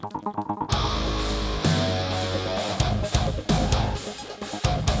Sound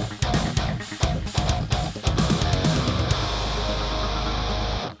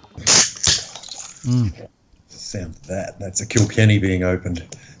of that. That's a Kilkenny being opened.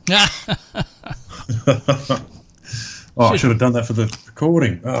 I should have done that for the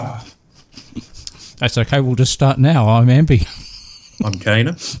recording. Oh. That's okay. We'll just start now. I'm Amby. I'm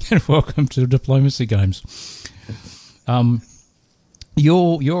Kana. And welcome to Diplomacy Games.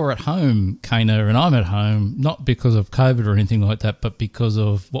 You're at home, Kana, and I'm at home, not because of COVID or anything like that, but because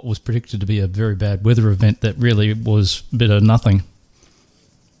of what was predicted to be a very bad weather event that really was a bit of nothing.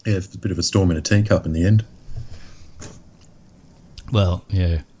 Yeah, it's a bit of a storm in a teacup in the end. Well,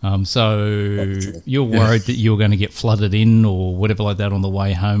 yeah. So you're worried that you were going to get flooded in or whatever like that on the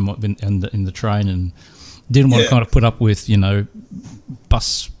way home in the train, and didn't want to kind of put up with,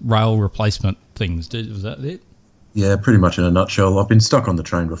 bus rail replacement things. Was that it? Yeah, pretty much in a nutshell. I've been stuck on the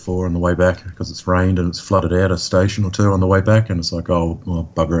train before on the way back because it's rained and it's flooded out a station or two on the way back, and it's like, oh, well,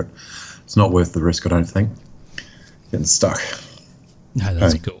 bugger it. It's not worth the risk, I don't think. Getting stuck. No,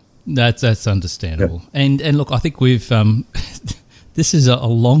 that's cool. That's understandable. Yep. And look, I think we've this is a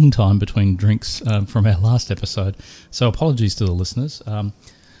long time between drinks from our last episode, so apologies to the listeners. I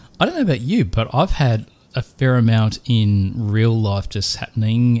don't know about you, but I've had a fair amount in real life just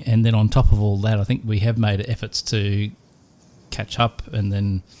happening, and then on top of all that, I think we have made efforts to catch up, and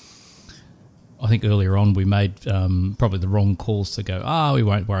then I think earlier on we made probably the wrong calls to go, we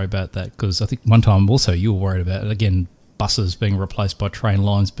won't worry about that, because I think one time also you were worried about, again, buses being replaced by train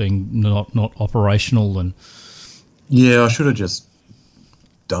lines being not operational. And yeah, I should have just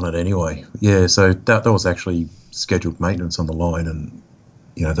done it anyway. Yeah, so that was actually scheduled maintenance on the line, and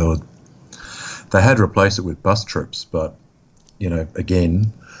they had replaced it with bus trips, but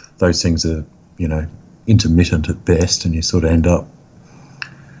again, those things are intermittent at best, and you sort of end up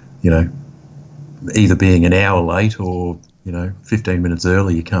either being an hour late or 15 minutes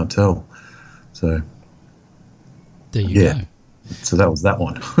early. You can't tell. So there you go. So that was that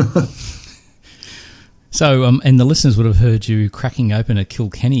one. So, and the listeners would have heard you cracking open a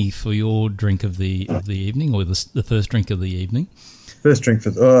Kilkenny for your drink of the evening, or the first drink of the evening. First drink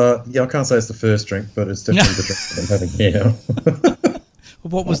I can't say it's the first drink, but it's definitely the drink that I'm having here.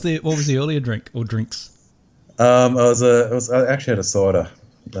 What was the earlier drink or drinks? I actually had a cider,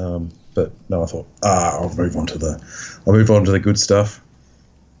 but no, I thought I'll move on to the good stuff.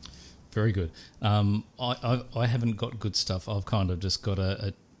 Very good. I haven't got good stuff. I've kind of just got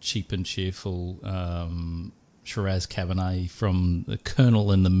a cheap and cheerful Shiraz Cabernet from the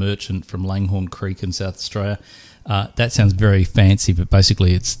Colonel and the Merchant from Langhorne Creek in South Australia. That sounds very fancy, but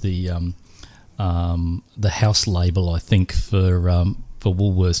basically it's the house label, I think, for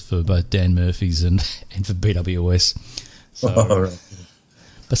Woolworths for both Dan Murphy's and for BWS. So,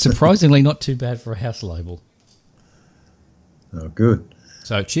 but surprisingly, not too bad for a house label. Oh, good.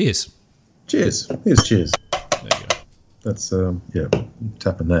 So, cheers. Cheers. Here's cheers. There you go. That's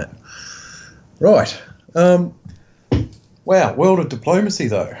tapping that. Right. Wow. World of diplomacy,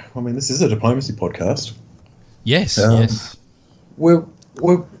 though. I mean, this is a diplomacy podcast. Yes. Yes.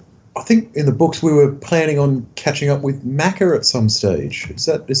 I think in the books we were planning on catching up with Macca at some stage. Is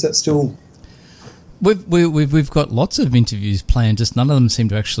that still? We've got lots of interviews planned. Just none of them seem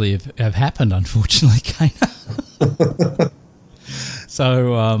to actually have happened, unfortunately, Kana.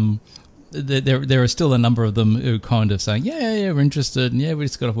 So there are still a number of them who kind of saying, yeah, we're interested, and we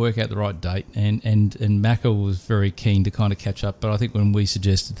just got to work out the right date. And Macca was very keen to kind of catch up, but I think when we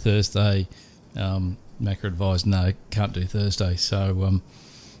suggested Thursday, Macca advised no, can't do Thursday. So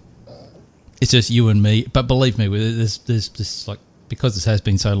it's just you and me. But believe me, there's this, like, because this has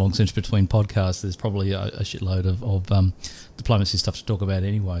been so long since between podcasts, there's probably a shitload of diplomacy stuff to talk about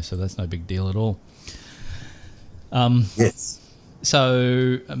anyway. So that's no big deal at all. Yes.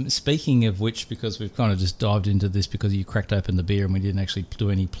 So, speaking of which, because we've kind of just dived into this because you cracked open the beer and we didn't actually do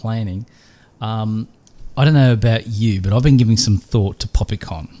any planning, I don't know about you, but I've been giving some thought to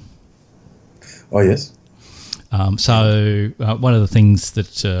PoppyCon. Oh, yes. So, one of the things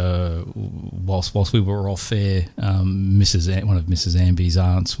that, whilst we were off air, one of Mrs. Amby's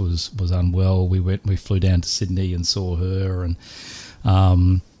aunts was unwell. We flew down to Sydney and saw her,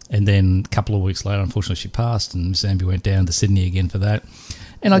 and then a couple of weeks later, unfortunately, she passed, and Miss Amby went down to Sydney again for that.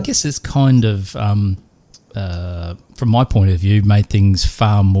 And I guess it's kind of, from my point of view, made things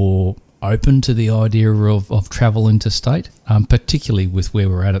far more open to the idea of travel interstate, particularly with where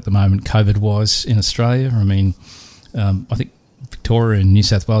we're at the moment, COVID-wise, in Australia. I mean, I think Victoria and New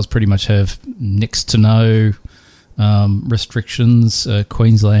South Wales pretty much have next to no restrictions.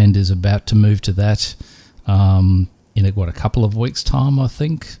 Queensland is about to move to that. in a couple of weeks' time, I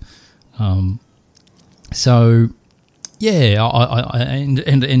think. So yeah,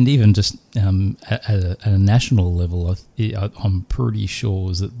 and even just at a national level, I'm pretty sure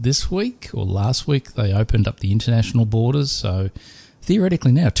was it this week or last week they opened up the international borders. So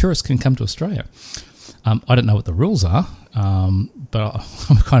theoretically now tourists can come to Australia. I don't know what the rules are, but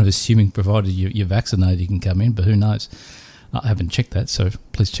I'm kind of assuming provided you're vaccinated you can come in, but who knows? I haven't checked that, so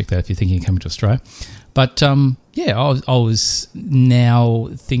please check that if you're thinking of coming to Australia. But yeah, I was now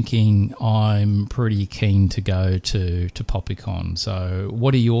thinking I'm pretty keen to go to PoppyCon. So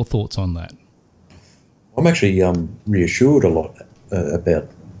what are your thoughts on that? I'm actually reassured a lot about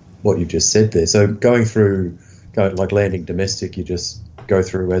what you've just said there. So like landing domestic, you just go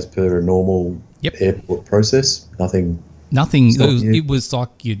through as per a normal airport process. Nothing. It was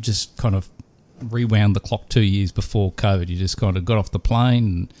like you just kind of rewound the clock 2 years before COVID. You just kind of got off the plane,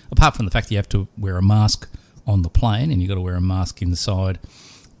 and apart from the fact you have to wear a mask on the plane and you got to wear a mask inside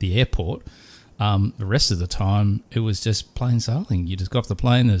the airport, the rest of the time it was just plain sailing. You just got off the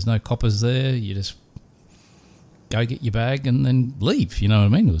plane, there's no coppers there, you just go get your bag and then leave. You know what I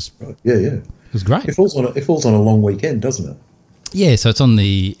mean? It was it was great. It falls on a long weekend, doesn't it? Yeah, so it's on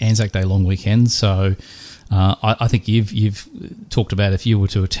the Anzac Day long weekend. So I think you've talked about if you were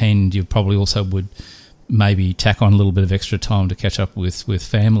to attend, you probably also would maybe tack on a little bit of extra time to catch up with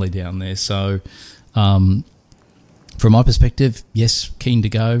family down there. So from my perspective, yes, keen to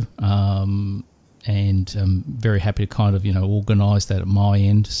go, and I'm very happy to kind of organise that at my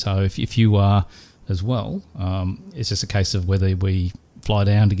end. So if you are as well, it's just a case of whether we fly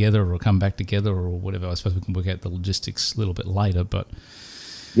down together or come back together or whatever. I suppose we can work out the logistics a little bit later, but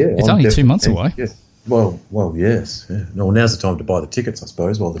it's only 2 months away. Yes. Well, yes. Yeah. No, now's the time to buy the tickets, I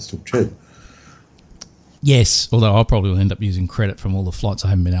suppose, while they're still cheap. Yes, although I'll probably end up using credit from all the flights I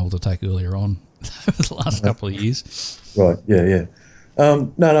haven't been able to take earlier on the last couple of years. Right, yeah.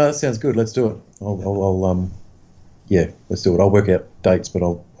 No, that sounds good. Let's do it. Let's do it. I'll work out dates, but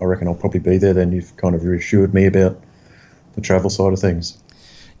I reckon I'll probably be there then. You've kind of reassured me about the travel side of things.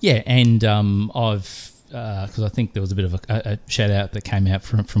 Yeah, and I've because I think there was a bit of a shout out that came out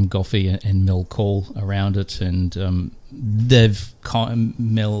from Goffey and Mel Call around it, and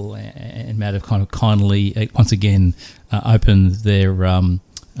Mel and Matt have kind of kindly once again opened their home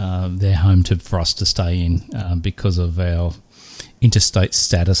for us to stay in because of our interstate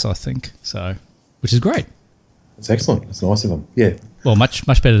status, I think. So, which is great. It's excellent. It's nice of them. Yeah. Well, much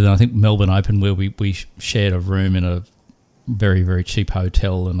better than I think Melbourne Open, where we shared a room in a very, very cheap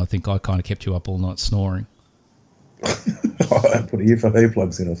hotel, and I think I kind of kept you up all night snoring. I put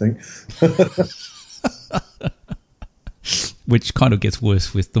earplugs in, I think. Which kind of gets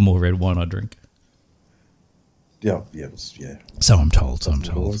worse with the more red wine I drink. Yeah. So I'm told. You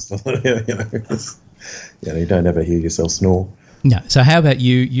don't ever hear yourself snore. No. So how about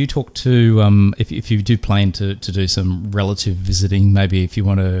you? You talk to if you do plan to do some relative visiting, maybe if you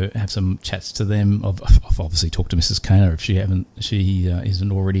want to have some chats to them. I've obviously talked to Mrs. Kaner if she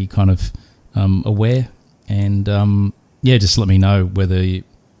isn't already kind of aware, and just let me know whether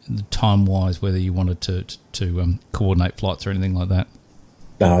time wise whether you wanted to coordinate flights or anything like that.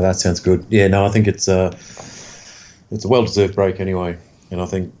 No, that sounds good. Yeah, no, I think it's a well-deserved break anyway, and I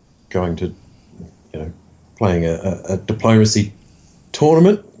think going to playing a diplomacy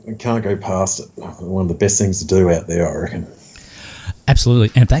tournament, we can't go past it. One of the best things to do out there, I reckon.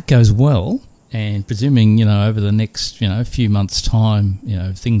 Absolutely, and if that goes well, and presuming over the next few months' time,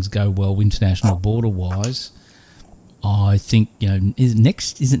 things go well international border wise, I think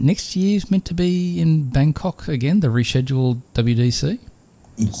is it next year's meant to be in Bangkok again, the rescheduled WDC?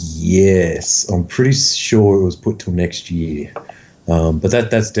 Yes, I'm pretty sure it was put till next year. But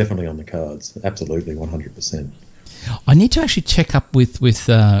that's definitely on the cards. Absolutely, 100%. I need to actually check up with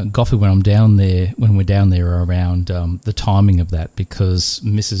Goffey when we're down there around the timing of that, because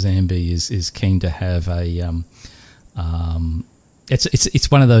Mrs. Amby is keen to have a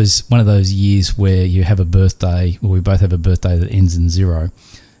it's one of those years where you have a birthday, or we both have a birthday that ends in 0,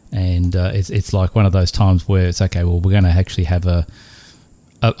 and it's like one of those times where it's okay. Well, we're going to actually have a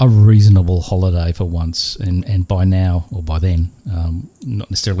reasonable holiday for once, and by now or by then, not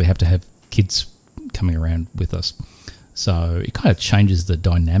necessarily have to have kids coming around with us. So it kind of changes the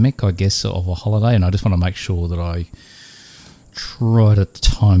dynamic, I guess, of a holiday, and I just want to make sure that I try to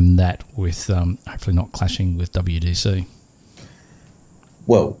time that with hopefully not clashing with WDC.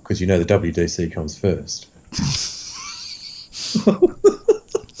 Well, because the WDC comes first.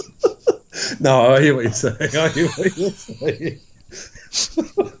 No, I hear what you're saying.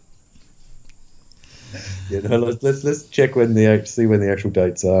 Let's check see when the actual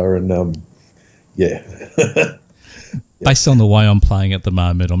dates are, and Based on the way I'm playing at the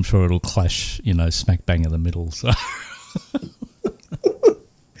moment, I'm sure it'll clash, smack bang in the middle. So,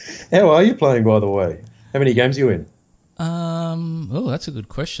 How are you playing, by the way? How many games are you in? That's a good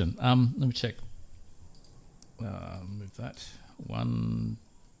question. Let me check. Move that. 1,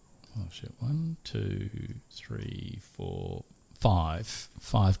 2, 3, 4, 5.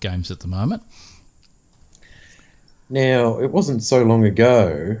 5 games at the moment. Now, it wasn't so long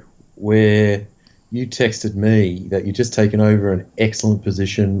ago where you texted me that you'd just taken over an excellent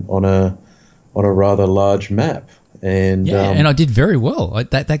position on a rather large map, and and I did very well.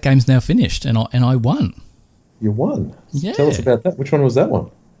 That game's now finished, and I won. You won. Yeah. Tell us about that. Which one was that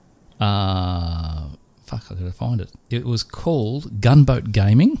one? I gotta find it. It was called Gunboat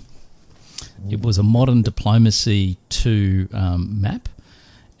Gaming. It was a Modern Diplomacy 2 map,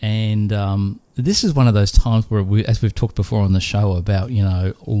 and this is one of those times where as we've talked before on the show about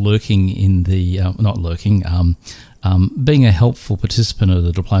lurking in the not lurking, being a helpful participant of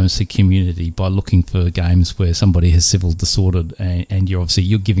the diplomacy community by looking for games where somebody has civil disordered, and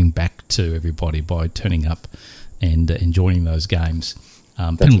you're giving back to everybody by turning up and joining those games,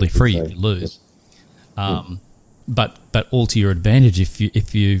 penalty free if you lose. Yep. But all to your advantage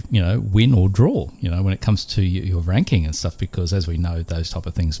if you win or draw, when it comes to your ranking and stuff, because as we know, those type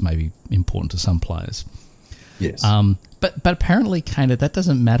of things may be important to some players. Yes. But apparently, kind of, that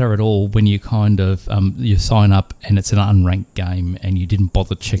doesn't matter at all when you kind of you sign up and it's an unranked game and you didn't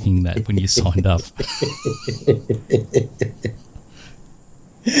bother checking that when you signed up.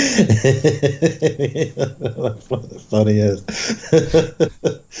 That's funny as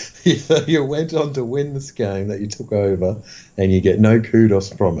you went on to win this game that you took over, and you get no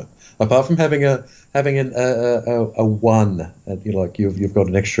kudos from it, apart from having a one. You've got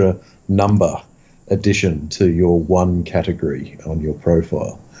an extra number addition to your one category on your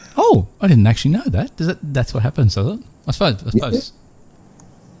profile. Oh, I didn't actually know that. That's what happens, does it? I suppose. Yes.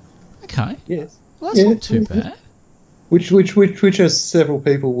 Okay. Yes. Well, that's not too bad. Which, as several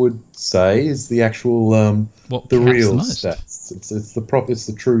people would say, is the actual the real stats. It's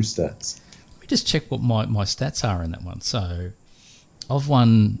the true stats. Let me just check what my stats are in that one. So, of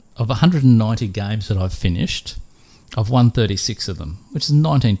 190 games that I've finished, I've won 36 of them, which is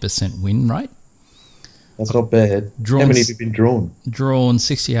 19% win rate. That's not bad. How many have you been drawn? Drawn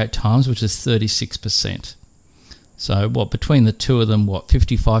 68 times, which is 36%. So, between the two of them,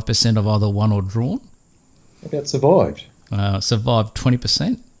 55% of either won or drawn? How about survived? Survived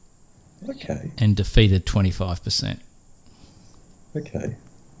 20%. Okay. And defeated 25%. Okay.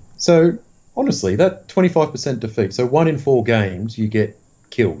 So, honestly, that 25% defeat, so 1 in 4 games you get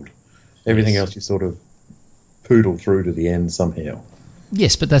killed. Everything else you sort of poodle through to the end somehow.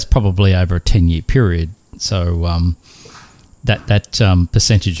 Yes, but that's probably over a 10-year period. So that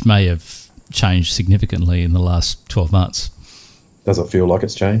percentage may have changed significantly in the last 12 months. Does it feel like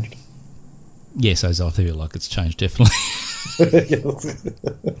it's changed? Yes, I feel like it's changed, definitely.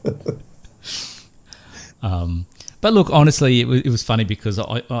 But look, honestly, it was funny because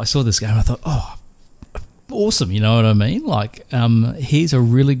I saw this game and I thought, oh, awesome, you know what I mean? Like, here's a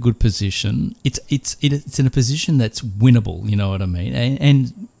really good position. It's in a position that's winnable, you know what I mean?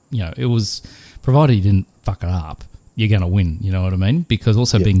 And it was, provided you didn't fuck it up, you're going to win, you know what I mean? Because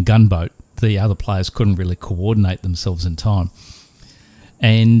also being gunboat, the other players couldn't really coordinate themselves in time.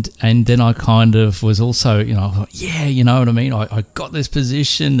 And then I kind of was also, I thought, yeah, you know what I mean? I got this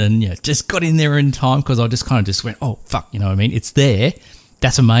position and just got in there in time because I just kind of just went, oh, fuck, you know what I mean? It's there.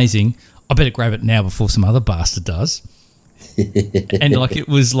 That's amazing. I better grab it now before some other bastard does. And it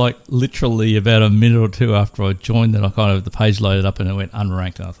was literally about a minute or two after I joined that the page loaded up and it went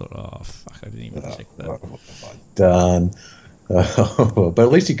unranked and I thought, oh, fuck, I didn't even check that. What have I done? But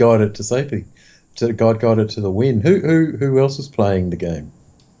at least you got it to safety. Got it to the win. Who else was playing the game?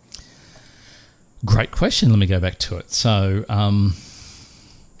 Great question. Let me go back to it. So I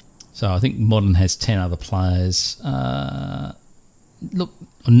think Modern has 10 other players. Look,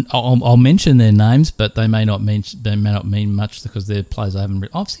 I'll mention their names, but they may not mean much because they're players I haven't.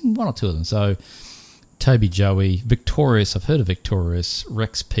 I've seen 1 or 2 of them. So Toby Joey, Victorious. I've heard of Victorious.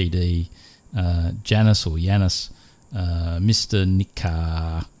 Rex PD, Janice or Yanis, Mr.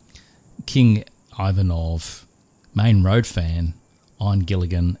 Nika, King Ivanov, Main Road Fan, Iron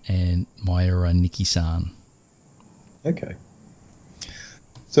Gilligan, and Myra Nikki-san. Okay.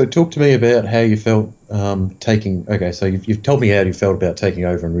 So talk to me about how you felt taking... Okay, so you've told me how you felt about taking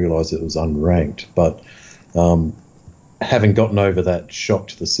over and realised it was unranked, but having gotten over that shock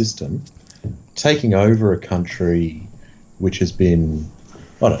to the system, taking over a country which has been,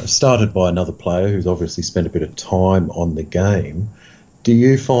 started by another player who's obviously spent a bit of time on the game, do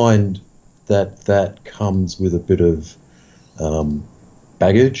you find that comes with a bit of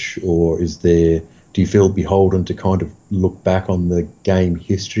baggage, or do you feel beholden to kind of look back on the game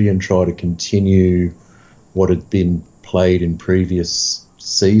history and try to continue what had been played in previous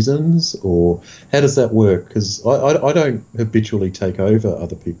seasons, or how does that work? Because I don't habitually take over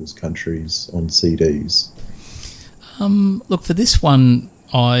other people's countries on CDs. Look, for this one,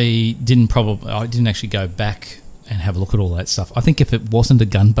 I didn't actually go back and have a look at all that stuff. I think if it wasn't a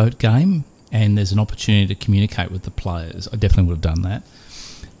gunboat game and there's an opportunity to communicate with the players, I definitely would have done that.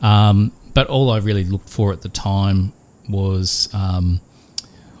 But all I really looked for at the time was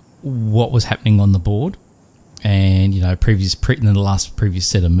what was happening on the board, and in the last previous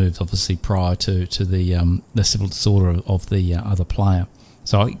set of moves, obviously prior to the civil disorder of the other player.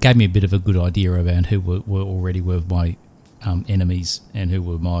 So it gave me a bit of a good idea about who were my enemies and who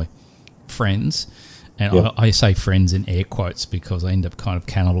were my friends. And Yep. I say friends in air quotes because I end up kind of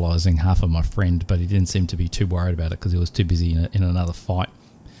cannibalising half of my friend, but he didn't seem to be too worried about it because he was too busy in another fight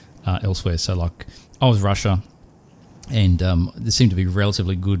elsewhere. So, like, I was Russia, and there seemed to be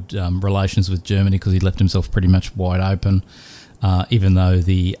relatively good relations with Germany because he left himself pretty much wide open, even though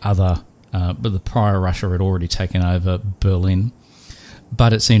the prior Russia had already taken over Berlin.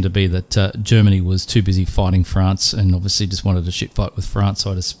 But it seemed to be that Germany was too busy fighting France and obviously just wanted a shit fight with France,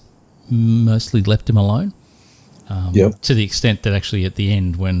 so I just mostly left him alone. Yep. To the extent that actually at the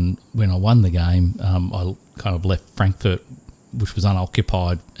end, when I won the game, I kind of left Frankfurt, which was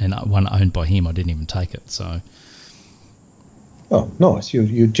unoccupied, and one owned by him. I didn't even take it. So, Oh, nice.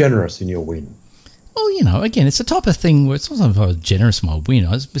 You're generous in your win. well, again, it's the type of thing where it's not if I was generous in my win.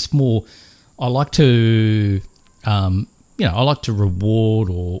 It's more, I like to, I like to reward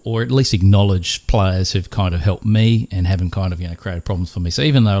or at least acknowledge players who've kind of helped me and haven't kind of created problems for me. So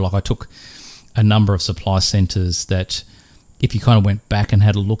even though like I took a number of supply centres that, if you kind of went back and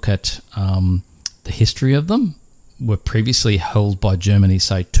had a look at the history of them, were previously held by Germany,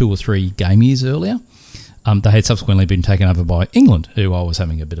 say 2 or 3 game years earlier. They had subsequently been taken over by England, who I was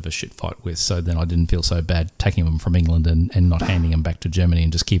having a bit of a shit fight with. So then I didn't feel so bad taking them from England and not handing them back to Germany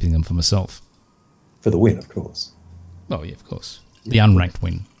and just keeping them for myself. For the win, of course. Oh, yeah, of course. The unranked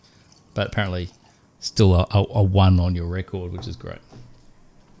win. But apparently still a 1 on your record, which is great.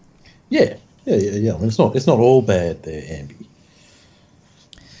 Yeah. I mean, it's not all bad there, Amby.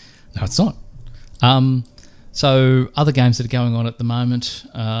 No, it's not. So other games that are going on at the moment,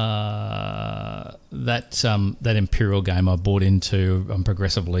 that Imperial game I bought into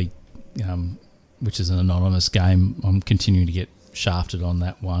progressively, which is an anonymous game. I'm continuing to get shafted on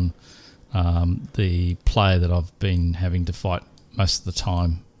that one. The player that I've been having to fight most of the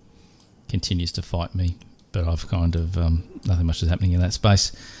time continues to fight me, but I've kind of nothing much is happening in that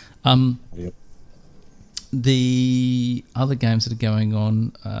space. Yep. The other games that are going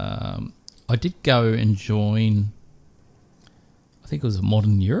on, I did go and join, I think it was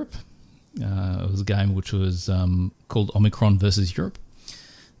Modern Europe. It was a game which was called Omicron versus Europe.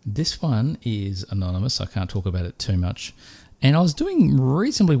 This one is anonymous. I can't talk about it too much. And I was doing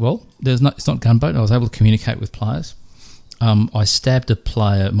reasonably well. It's not gunboat. I was able to communicate with players. I stabbed a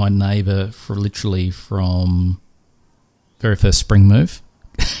player, my neighbour, from very first spring move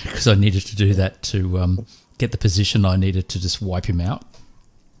because I needed to do that to get the position I needed to just wipe him out.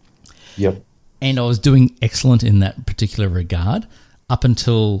 Yep. And I was doing excellent in that particular regard up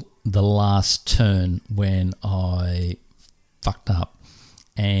until the last turn when I fucked up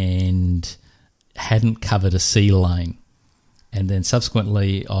and hadn't covered a C lane. And then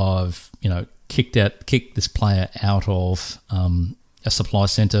subsequently I've, kicked this player out of a supply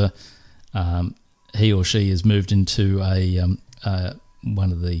centre. He or she has moved into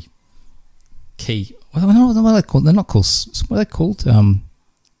one of the key... What are they called? They're not called... What are they called? When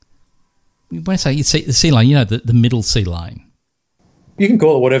I say the C lane, the middle C lane. You can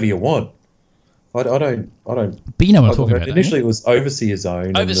call it whatever you want. I don't. But you know what I'm talking about. Initially, it was overseer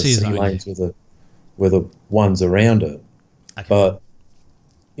zone, Overseer zone, and the C lanes were the ones around it. Okay. But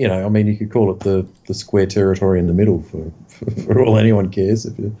you could call it the square territory in the middle for all anyone cares.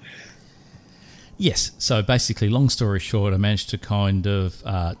 Yes. So basically, long story short, I managed to kind of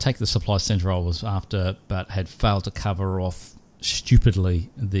take the supply centre I was after, but had failed to cover off stupidly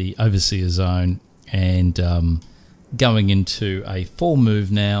the overseer zone, and going into a 4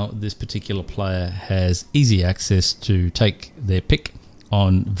 move now, this particular player has easy access to take their pick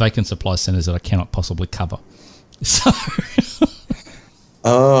on vacant supply centres that I cannot possibly cover. So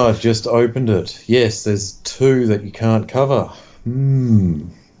I've just opened it. Yes, there's 2 that you can't cover.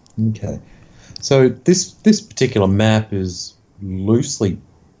 Okay. So this particular map is loosely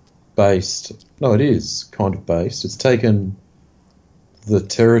based. No, it is kind of based. It's taken the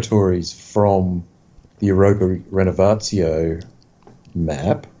territories from the Europa Renovatio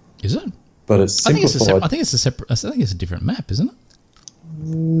map, Is it? but it's I think simplified. I think it's a different map, isn't it?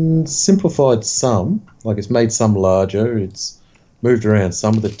 Simplified some, like it's made some larger. It's moved around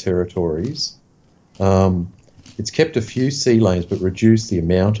some of the territories. It's kept a few sea lanes, but reduced the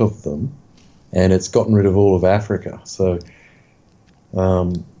amount of them, and it's gotten rid of all of Africa. So,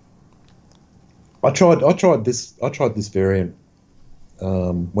 I tried this variant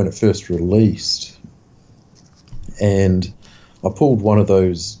when it first released, and I pulled one of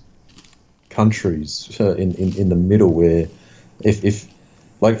those countries in the middle where if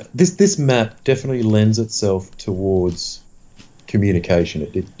like this map definitely lends itself towards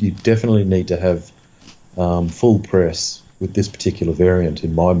communication. You definitely need to have full press with this particular variant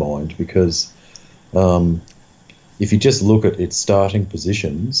in my mind, because if you just look at its starting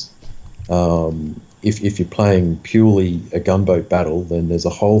positions, if you're playing purely a gunboat battle, then there's a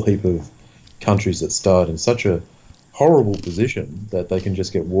whole heap of countries that start in such a horrible position that they can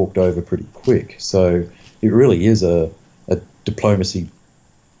just get walked over pretty quick. So it really is a diplomacy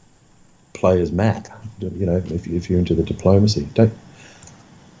player's map. You know, if you're into the diplomacy,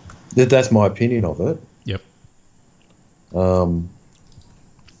 that's my opinion of it. Yep. And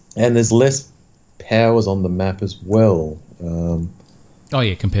there's less powers on the map as well. Oh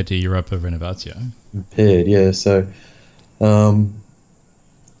yeah, compared to Europa Renovatio. Compared, yeah. So, I mean,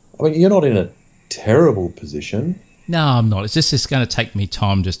 you're not in a terrible position. No, I'm not. It's going to take me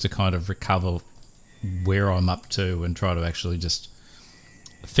time just to kind of recover where I'm up to and try to actually just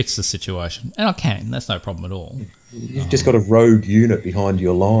fix the situation. And I can. That's no problem at all. You've just got a rogue unit behind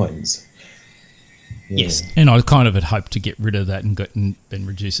your lines. Yeah. Yes, and I kind of had hoped to get rid of that and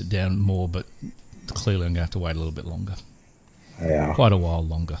reduce it down more, but clearly I'm going to have to wait a little bit longer. Yeah. Quite a while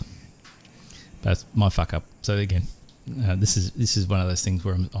longer. That's my fuck up. So again, this is one of those things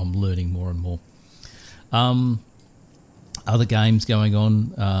where I'm learning more and more. Other games going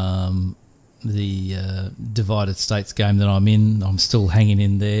on. The Divided States game that I'm in, I'm still hanging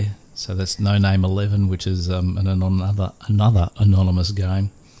in there. So that's No Name 11, which is another anonymous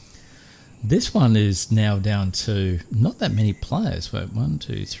game. This one is now down to not that many players. Wait, 1,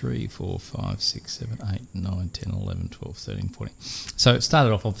 2, 3, 4, 5, 6, 7, 8, 9, 10, 11, 12, 13, 14. So it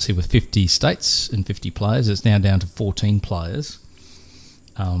started off obviously with 50 states and 50 players. It's now down to 14 players.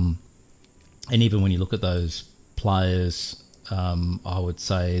 And even when you look at those players, I would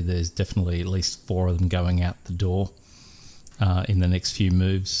say there's definitely at least 4 of them going out the door in the next few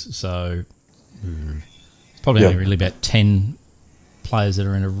moves. So it's probably only really about 10 players that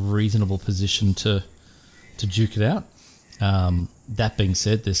are in a reasonable position to duke it out. That being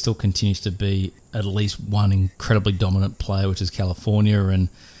said, there still continues to be at least one incredibly dominant player, which is California, and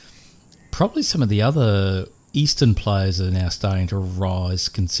probably some of the other Eastern players are now starting to rise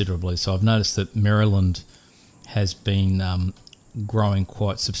considerably. So I've noticed that Maryland has been growing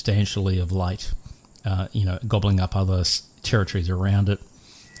quite substantially of late, gobbling up other territories around it.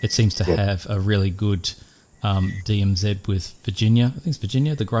 It seems to have a really good DMZ with Virginia. I think it's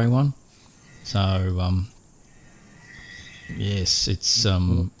Virginia, the grey one. So, yes, it's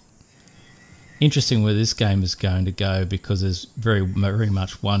interesting where this game is going to go, because there's very, very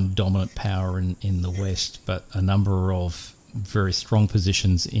much one dominant power in the West, but a number of very strong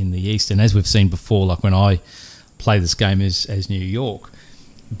positions in the East. And as we've seen before, like when I play this game as New York,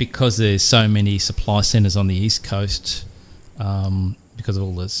 because there's so many supply centres on the East Coast, because of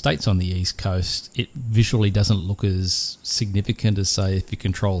all the states on the East Coast, it visually doesn't look as significant as, say, if you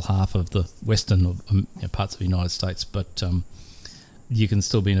control half of the western parts of the United States. But you can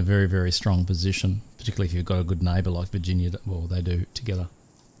still be in a very, very strong position, particularly if you've got a good neighbour like Virginia. Well, they do together.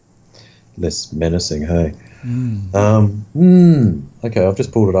 Less menacing, hey. Okay, I've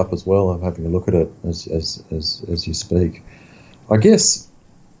just pulled it up as well. I'm having a look at it as you speak. I guess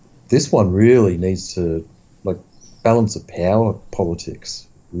this one really needs to, like, balance of power politics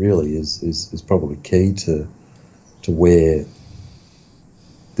really is probably key to where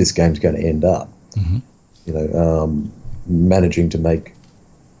this game's going to end up. Mm-hmm. Managing to make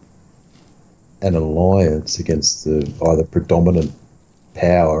an alliance against the either predominant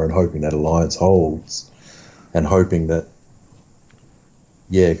power and hoping that alliance holds, and hoping that,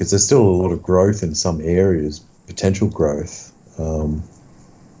 because there's still a lot of growth in some areas, potential growth.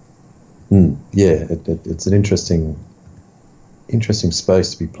 It's an interesting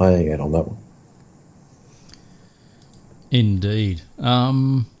space to be playing at on that one. Indeed.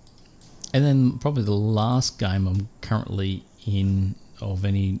 And then probably the last game I'm currently in of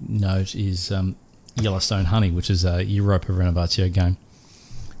any note is Yellowstone Honey, which is a Europa Renovatio game.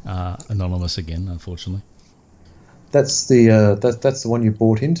 Anonymous again, unfortunately. That's the one you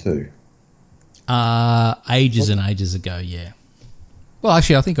bought into. Ages and ages ago, yeah. Well,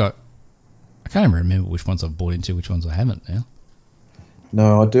 actually, I think I can't even remember which ones I've bought into, which ones I haven't now.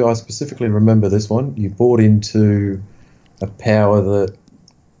 No, I do. I specifically remember this one. You bought into a power that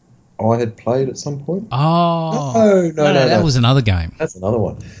I had played at some point. Oh. No. That was another game. That's another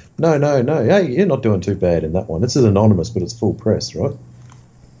one. No. Hey, you're not doing too bad in that one. This is anonymous, but it's full press, right?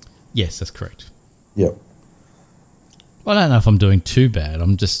 Yes, that's correct. Yep. Well, I don't know if I'm doing too bad.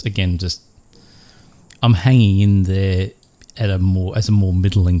 I'm just I'm hanging in there as a more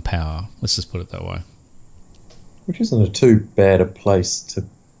middling power. Let's just put it that way. Which isn't too bad a place to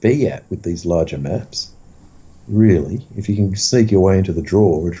be at with these larger maps. Really, if you can sneak your way into the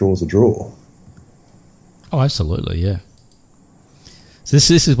draw, a draw's a draw. Oh, absolutely, yeah. So this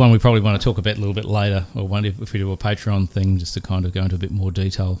is one we probably want to talk about a little bit later, or one if we do a Patreon thing, just to kind of go into a bit more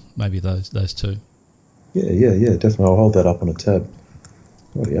detail. Maybe those two. Yeah, definitely. I'll hold that up on a tab.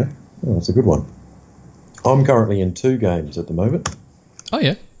 Oh, that's a good one. I'm currently in 2 games at the moment. Oh,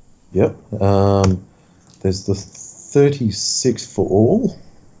 yeah? Yep. There's the 36 for all.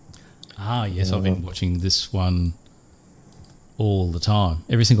 Ah, yes, I've been watching this one all the time.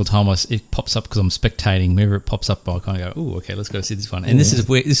 Every single time it pops up because I'm spectating. Whenever it pops up, I kind of go, "Oh, okay, let's go see this one." And this is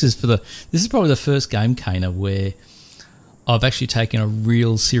probably the first game, Kana, where I've actually taken a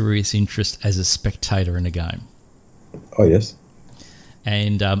real serious interest as a spectator in a game. Oh, yes.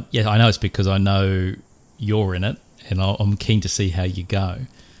 And I know it's because I know you're in it, and I'm keen to see how you go.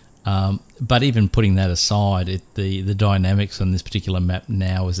 But even putting that aside, the dynamics on this particular map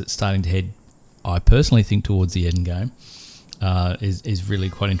now, as it's starting to head, I personally think, towards the end game, is really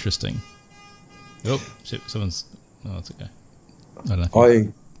quite interesting. Oh, shit, someone's... Oh, that's okay. I don't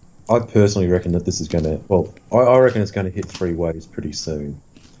know. I personally reckon that this is going to... Well, I reckon it's going to hit 3 ways pretty soon.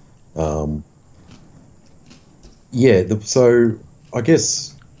 So I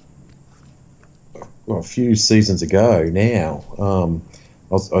guess a few seasons ago now,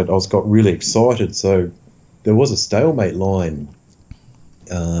 I got really excited. So there was a stalemate line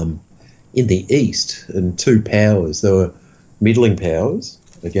in the east, and 2 powers. There were middling powers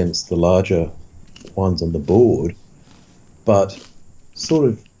against the larger ones on the board, but sort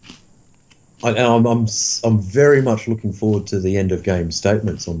of. I'm very much looking forward to the end of game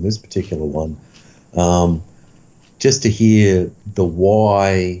statements on this particular one, just to hear the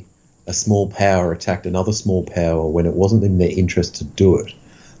why a small power attacked another small power when it wasn't in their interest to do it.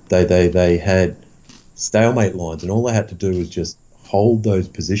 They had stalemate lines, and all they had to do was just hold those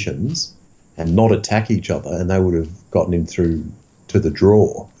positions and not attack each other, and they would have gotten in through to the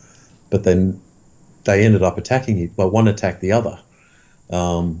draw. But then they ended up attacking it, but one attacked the other,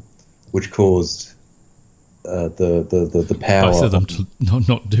 which caused the power. Both of them to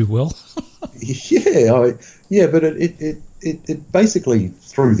not do well. But it basically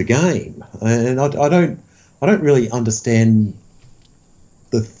threw the game, and I don't really understand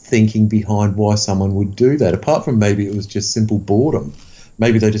the thinking behind why someone would do that. Apart from maybe it was just simple boredom.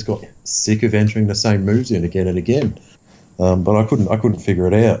 Maybe they just got sick of entering the same moves in again and again. But I couldn't figure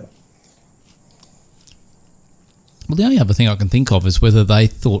it out. Well, the only other thing I can think of is whether they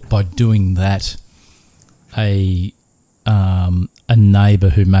thought by doing that a neighbour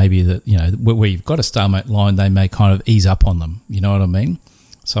who maybe where you've got a stalemate line, they may kind of ease up on them. You know what I mean?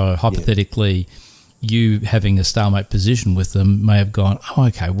 So hypothetically, you having a stalemate position with them may have gone, oh,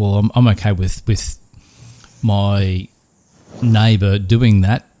 okay, well, I'm okay with my neighbour doing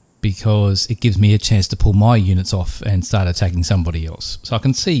that because it gives me a chance to pull my units off and start attacking somebody else. So I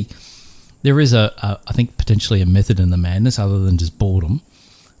can see there is I think potentially a method in the madness other than just boredom,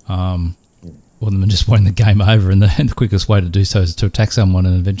 or them just wanting the game over, and the quickest way to do so is to attack someone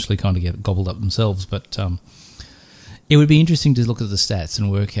and eventually kind of get gobbled up themselves. But it would be interesting to look at the stats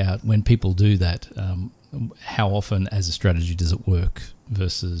and work out when people do that, how often as a strategy does it work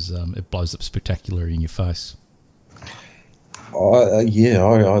versus it blows up spectacularly in your face. I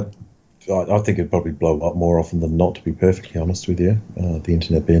think it'd probably blow up more often than not, to be perfectly honest with you, the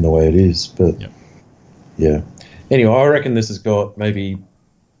internet being the way it is. But, yeah. Anyway, I reckon this has got maybe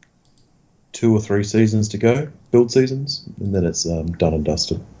 2 or 3 seasons to go, build seasons, and then it's done and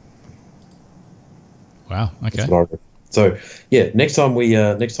dusted. Wow, okay. That's what I reckon. So, yeah, next time we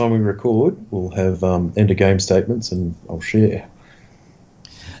record, we'll have end of game statements, and I'll share.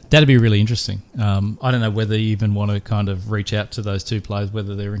 That'd be really interesting. I don't know whether you even want to kind of reach out to those 2 players,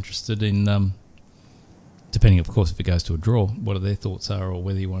 whether they're interested in, depending, of course, if it goes to a draw, what their thoughts are, or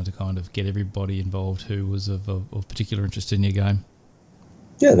whether you wanted to kind of get everybody involved who was of particular interest in your game.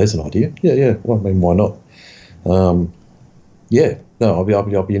 Yeah, there's an idea. Yeah. Well, I mean, why not? I'll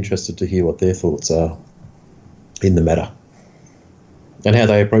be interested to hear what their thoughts are in the matter and how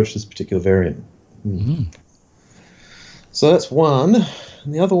they approach this particular variant. So that's one.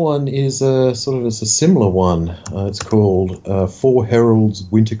 And the other one is sort of a similar one. It's called Four Heralds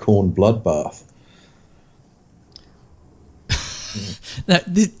Wintercorn Bloodbath.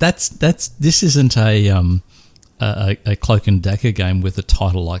 This isn't a Cloak and Dagger game with a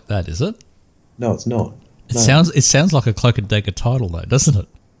title like that, is it? No, it's not. It sounds like a Cloak and Dagger title, though, doesn't it?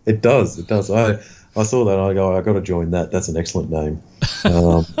 It does. It does. I saw that. I go, I got to join that. That's an excellent name.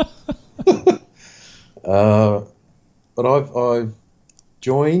 But I've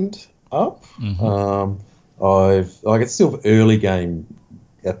joined up. It's still early game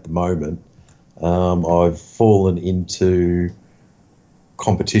at the moment. I've fallen into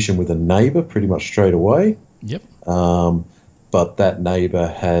competition with a neighbour pretty much straight away. Yep. But that neighbour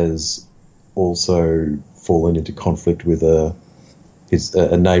has also fallen into conflict with a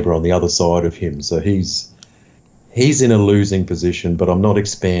neighbour on the other side of him. So he's in a losing position, but I'm not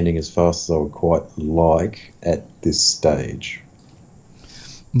expanding as fast as I would quite like at this stage.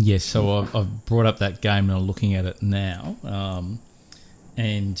 Yes, so I've brought up that game and I'm looking at it now,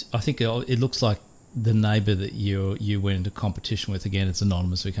 and I think it looks like the neighbour that you went into competition with, again, it's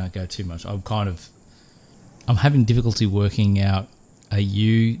anonymous, we can't go too much. I'm having difficulty working out, are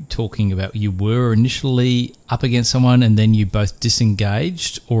you talking about you were initially up against someone and then you both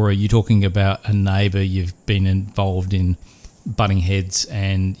disengaged, or are you talking about a neighbour you've been involved in butting heads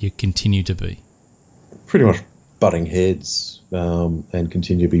and you continue to be? Pretty much butting heads and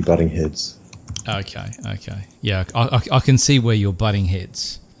continue to be butting heads. Okay. Yeah, I can see where you're butting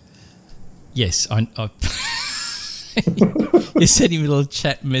heads. Yes, I you're sending me little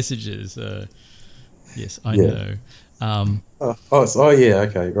chat messages. Yes, I know. Yeah,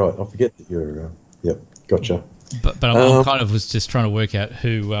 okay, right. I forget that you're. Yep, gotcha. But I'm kind of was just trying to work out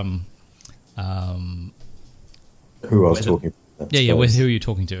who I was talking about. Yeah, who are you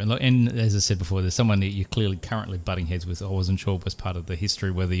talking to? And as I said before, there's someone that you're clearly currently butting heads with. I wasn't sure it was part of the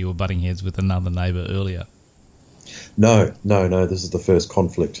history whether you were butting heads with another neighbour earlier. No. This is the first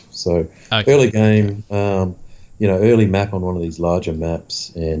conflict. So early game, early map on one of these larger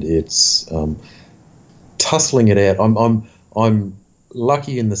maps, and it's tussling it out. I'm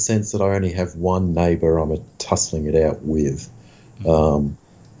lucky in the sense that I only have one neighbour I'm tussling it out with. And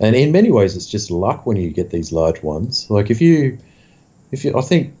in many ways, it's just luck when you get these large ones. Like if you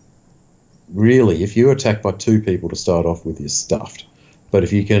attack by two people to start off with, you're stuffed. But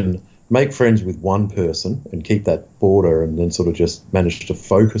if you can make friends with one person and keep that border, and then sort of just manage to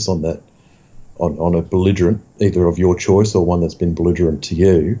focus on that, on a belligerent, either of your choice or one that's been belligerent to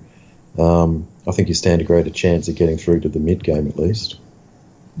you, I think you stand a greater chance of getting through to the mid game at least.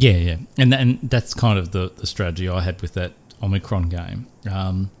 Yeah, and that's kind of the strategy I had with that Omicron game.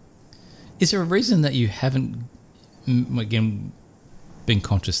 Is there a reason that you haven't, again, been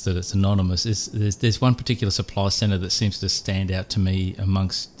conscious that it's anonymous? There's one particular supply centre that seems to stand out to me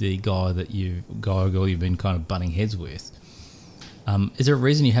amongst the guy or girl you've been kind of butting heads with. Is there a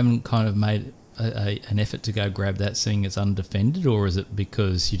reason you haven't kind of made an effort to go grab that, seeing it's undefended, or is it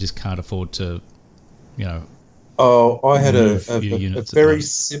because you just can't afford to, I had a very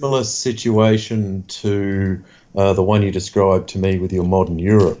similar situation to the one you described to me with your Modern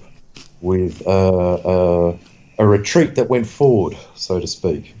Europe, with a retreat that went forward, so to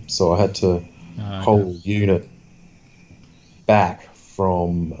speak. So I had to hold the unit back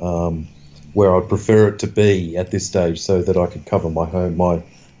from where I'd prefer it to be at this stage, so that I could cover my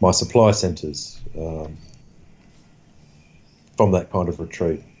supply centres from that kind of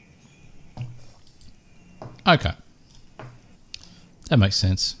retreat. Okay, that makes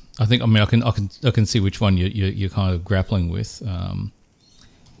sense. I can see which one you're kind of grappling with.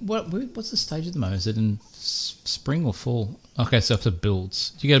 What's the stage at the moment? Is it in spring or fall? Okay, so for builds,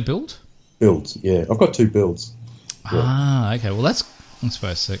 do you get a build? Builds, yeah. I've got 2 builds. Yeah. Okay. Well, that's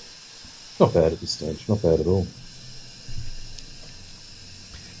very sick. Not bad at this stage. Not bad at all.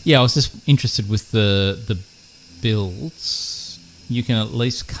 Yeah, I was just interested with the builds. You can at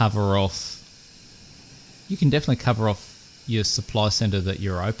least cover off. You can definitely cover off your supply centre that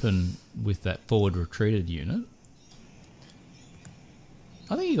you're open with that forward retreated unit.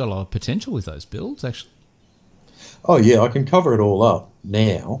 I think you got a lot of potential with those builds, actually. Oh yeah, I can cover it all up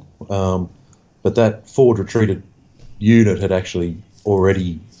now, but that forward retreated unit had actually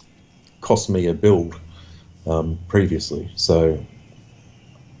already cost me a build previously. So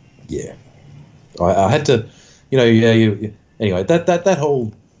yeah, I had to, anyway, that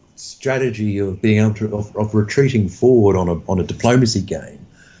whole strategy of being able to of retreating forward on a diplomacy game,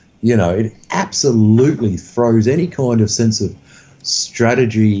 it absolutely throws any kind of sense of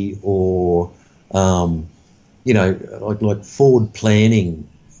strategy or like forward planning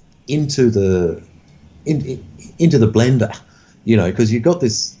into the into the blender, because you've got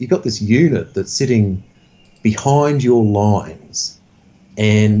this unit that's sitting behind your lines,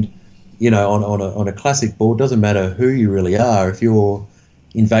 and on a classic board, doesn't matter who you really are. If you're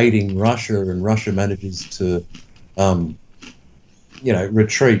invading Russia and Russia manages to,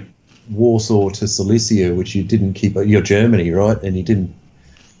 retreat Warsaw to Silesia, which you didn't keep, you're Germany, right? And you didn't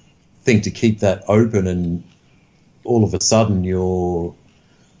think to keep that open, and all of a sudden you've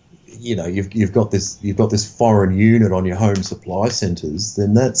got this foreign unit on your home supply centres,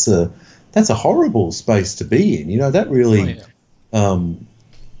 then that's a horrible space to be in. That really, the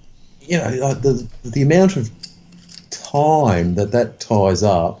amount of time that ties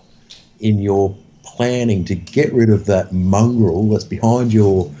up in your planning to get rid of that mongrel that's behind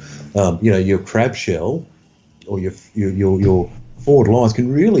your crab shell or your forward lines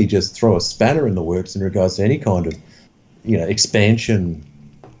can really just throw a spanner in the works in regards to any kind of expansion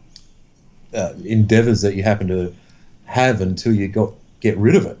endeavours that you happen to have until you get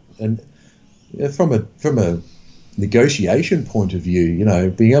rid of it. And from a negotiation point of view,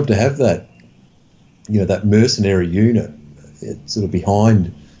 being able to have that that mercenary unit sort of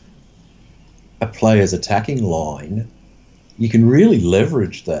behind a player's attacking line, you can really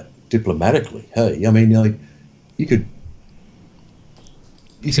leverage that diplomatically. Hey, I mean, you could.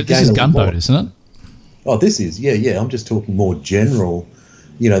 So this is gunboat, isn't it? Oh, this is, yeah. I'm just talking more general,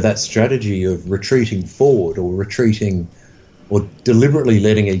 that strategy of retreating forward or retreating or deliberately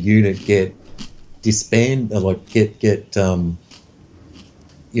letting a unit get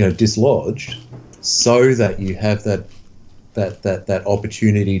dislodged so that you have that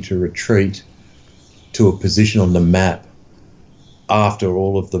opportunity to retreat to a position on the map after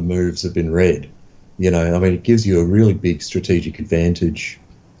all of the moves have been read. It gives you a really big strategic advantage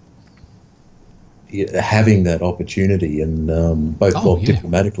having that opportunity, and both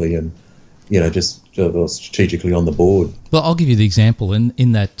diplomatically and just strategically on the board. Well, I'll give you the example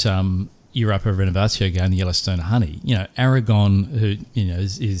in that Europa Renovatio game, the Yellowstone Honey. Aragon, who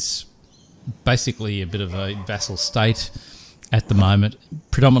is basically a bit of a vassal state at the moment,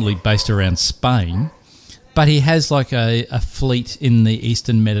 predominantly based around Spain, but he has like a fleet in the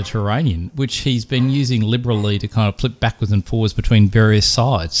Eastern Mediterranean, which he's been using liberally to kind of flip backwards and forwards between various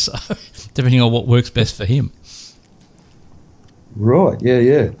sides, so depending on what works best for him. Right,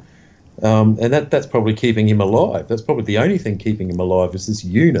 yeah. And that's probably keeping him alive. That's probably the only thing keeping him alive is this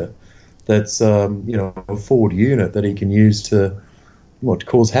unit that's, a forward unit that he can use to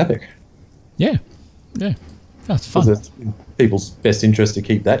cause havoc. Yeah. That's fun. It's in people's best interest to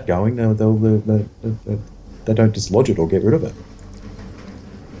keep that going. They don't dislodge it or get rid of it.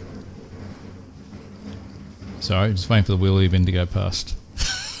 Sorry, just waiting for the wheelie bin to go past.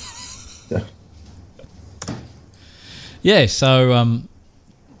 Yeah, so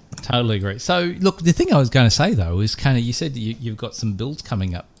totally agree. So, look, the thing I was going to say, though, is kind of, you said you've got some builds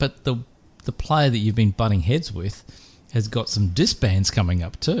coming up, but the player that you've been butting heads with has got some disbands coming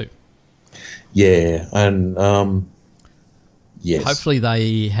up too. Yeah, and yes. Hopefully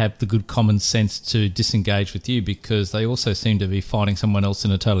they have the good common sense to disengage with you, because they also seem to be fighting someone else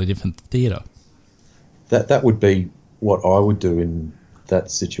in a totally different theatre. That would be what I would do in that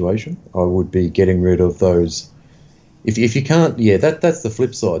situation. I would be getting rid of those. If you can't, that's the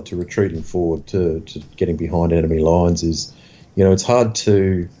flip side to retreating forward, to getting behind enemy lines is, it's hard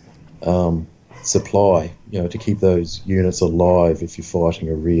to supply, to keep those units alive if you're fighting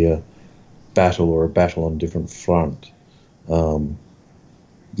a rear battle or a battle on a different front. So,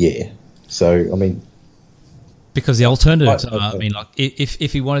 I mean... Because the alternatives are,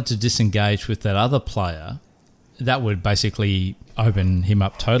 if he wanted to disengage with that other player, that would basically open him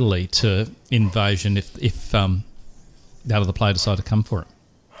up totally to invasion if that other player decided to come for it.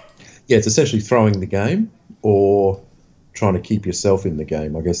 Yeah, it's essentially throwing the game or trying to keep yourself in the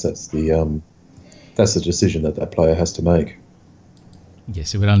game. I guess that's the decision that player has to make.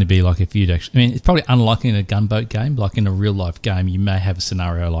 Yes, it would only be like if you'd actually... it's probably unlikely in a gunboat game. Like in a real-life game, you may have a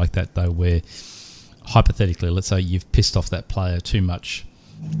scenario like that, though, where, hypothetically, let's say you've pissed off that player too much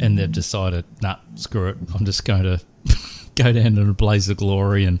and they've decided, nah, screw it, I'm just going to go down in a blaze of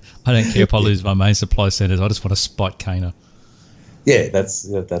glory and I don't care if I lose my main supply centres, I just want to spite Kana. Yeah, that's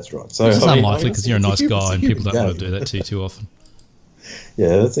right. So it's unlikely because you're a nice guy and people don't want to do that too often.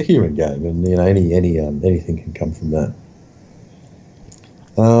 Yeah, it's a human game, and anything can come from that.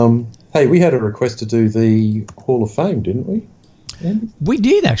 Hey, we had a request to do the Hall of Fame, didn't we, Andy? We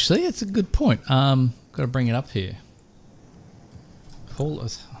did, actually. That's a good point. Got to bring it up here. Hall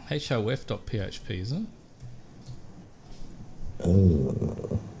is hof.php, isn't it?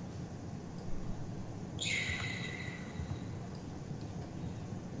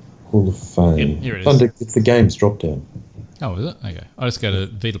 Hall of Fame. Yep, here it is. It's the games drop down. Oh, is it? Okay. I'll just go to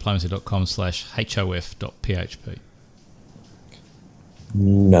vdiplomacy.com/hof.php.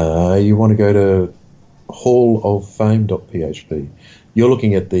 No, you want to go to halloffame.php. You're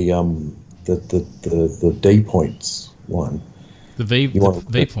looking at the D points one. The V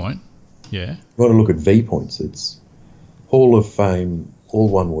point? Yeah. You want to look at V points. It's Hall of Fame, all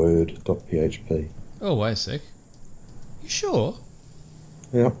one word, .php. Oh, wait a sec. You sure?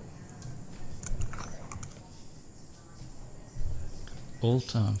 Yeah.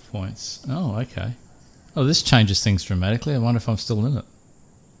 All-time points. Oh, okay. Oh, this changes things dramatically. I wonder if I'm still in it.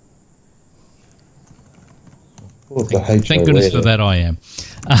 Well, Thank goodness for that I am.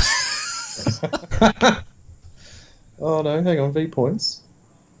 Oh no, hang on, V points.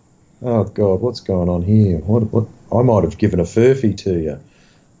 Oh God, what's going on here? What? I might have given a furphy to you.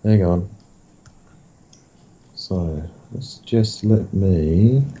 Hang on. So let's just let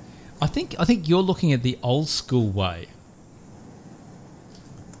me. I think you're looking at the old school way.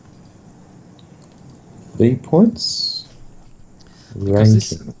 V points.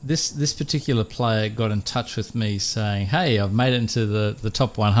 Because this particular player got in touch with me saying, "Hey, I've made it into the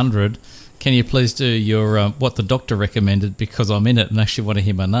top 100. Can you please do your what the doctor recommended because I'm in it and actually want to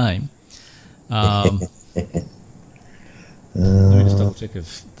hear my name." Let me just double check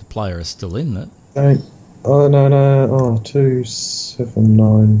if the player is still in it. Oh no. Oh,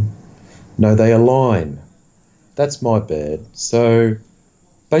 279. No, they align. That's my bad. So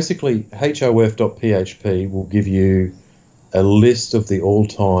basically, hof.php will give you a list of the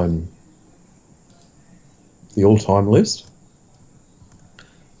all-time list,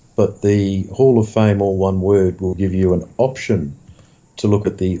 but the Hall of Fame, all one word, will give you an option to look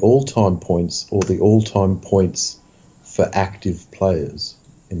at the all-time points or the all-time points for active players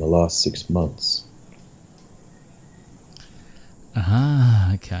in the last 6 months.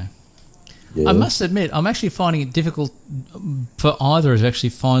 Okay. Yeah. I must admit, I'm actually finding it difficult for either to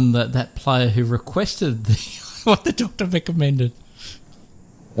actually find that player who requested what the doctor recommended.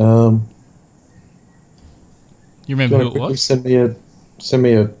 You remember who it was? Send me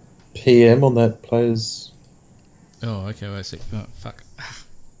a PM on that player's. Oh, okay. Wait a sec. Oh, fuck.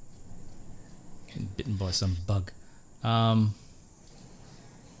 Getting bitten by some bug. I don't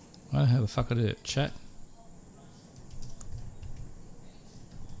know how the fuck I did it. Chat.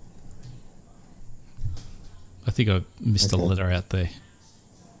 I think I missed a letter out there.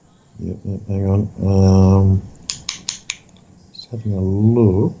 Yep, hang on. Just having a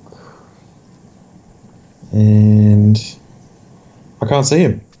look. And I can't see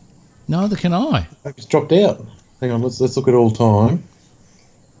him. Neither can I. He's dropped out. Hang on, let's look at all time.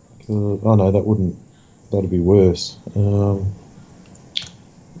 Oh no, that'd be worse.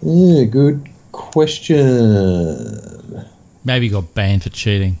 Yeah, good question. Maybe he got banned for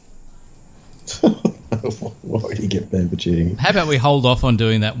cheating. Why would he get banned for cheating? How about we hold off on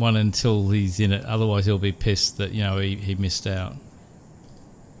doing that one until he's in it? Otherwise, he'll be pissed that he missed out.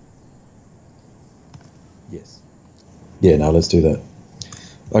 Yes. Yeah. No. Let's do that.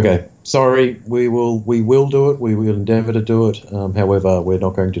 Okay. Sorry. We will do it. We will endeavour to do it. However, we're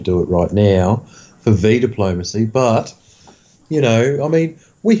not going to do it right now for V diplomacy. But I mean,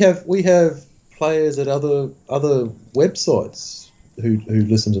 we have players at other websites who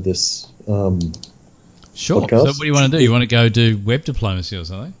listen to this. Sure. Podcast. So what do you want to do? You want to go do web diplomacy or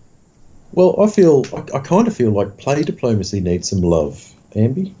something? Well, I kind of feel like play diplomacy needs some love.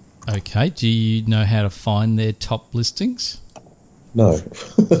 Ambi? Okay. Do you know how to find their top listings? No.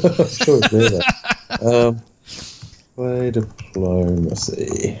 I'm sure it's there. Play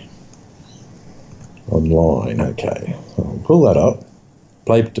diplomacy online. Okay. I'll pull that up.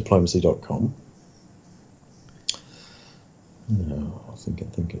 Playdiplomacy.com. No.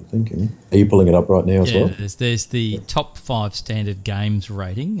 Thinking. Are you pulling it up right now as well? There's the top 5 standard games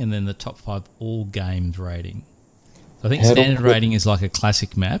rating and then the top 5 all games rating. So I think standard rating is like a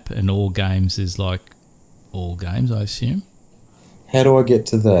classic map and all games is like all games, I assume. How do I get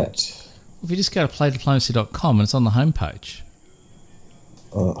to that? If you just go to playdiplomacy.com and it's on the homepage.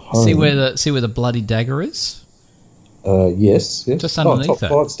 Home. See where the bloody dagger is? Yes. Just underneath top that.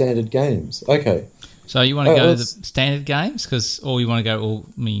 5 standard games. Okay. So you want to go to the standard games, or you want to go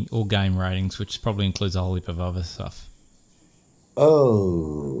all game ratings, which probably includes a whole heap of other stuff.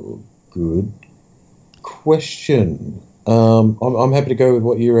 Oh, good question. I'm happy to go with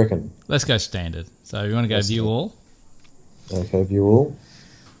what you reckon. Let's go standard. So you want to go view all? Okay, view all.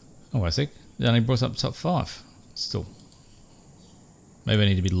 Oh, I think it only brought up top 5. Still, maybe I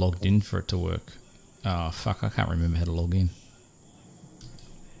need to be logged in for it to work. Oh fuck! I can't remember how to log in.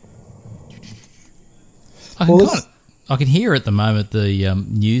 I I can hear at the moment the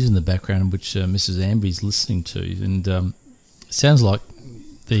news in the background, which Mrs. Amby's listening to, and it sounds like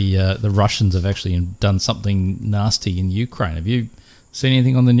the Russians have actually done something nasty in Ukraine. Have you seen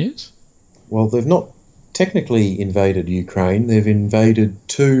anything on the news? Well, they've not technically invaded Ukraine. They've invaded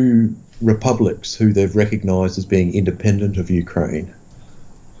two republics who they've recognised as being independent of Ukraine,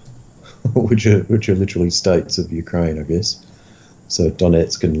 which are literally states of Ukraine, I guess. So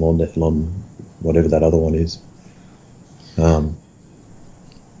Donetsk and whatever that other one is.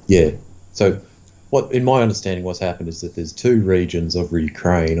 So what, in my understanding, what's happened is that there's two regions of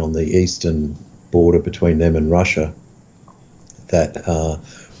Ukraine on the eastern border between them and Russia that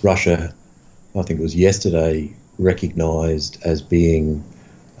Russia, I think it was yesterday, recognised as being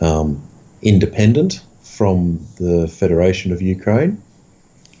independent from the Federation of Ukraine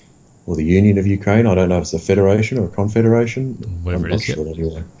or the Union of Ukraine. I don't know if it's a federation or a confederation. Whatever it is. I'm not sure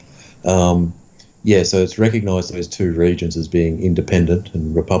anyway. So it's recognised those two regions as being independent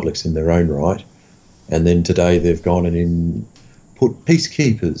and republics in their own right. And then today they've gone and put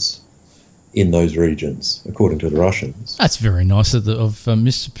peacekeepers in those regions, according to the Russians. That's very nice of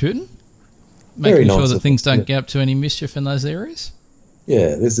Mr. Putin. Making sure that things don't get up to any mischief in those areas.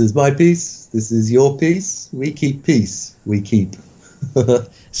 Yeah, this is my peace. This is your peace. We keep peace. We keep.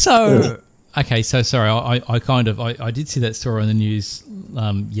 So, okay, so sorry, I did see that story on the news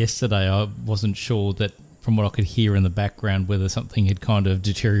yesterday. I wasn't sure that, from what I could hear in the background, whether something had kind of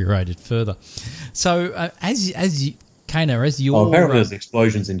deteriorated further. So, as you're... apparently there's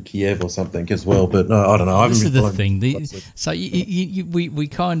explosions in Kiev or something as well, but no, I don't know. This is the thing. We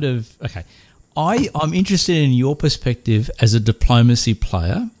kind of... Okay, I'm interested in your perspective as a diplomacy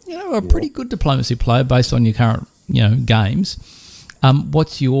player, a pretty good diplomacy player based on your current, games.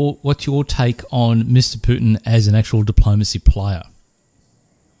 What's your take on Mr. Putin as an actual diplomacy player?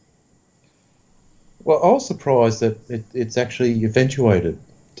 Well, I was surprised that it's actually eventuated,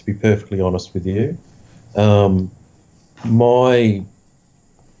 to be perfectly honest with you. My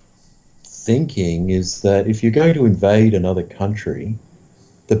thinking is that if you're going to invade another country,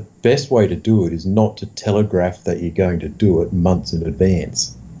 the best way to do it is not to telegraph that you're going to do it months in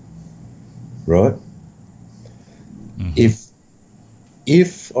advance, right? Mm-hmm.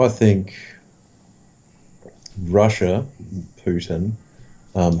 If I think Russia, Putin,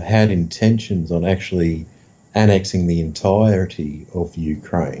 had intentions on actually annexing the entirety of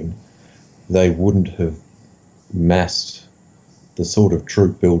Ukraine, they wouldn't have massed the sort of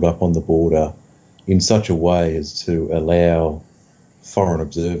troop build-up on the border in such a way as to allow foreign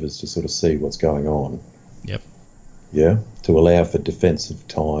observers to sort of see what's going on. Yep. Yeah, to allow for defensive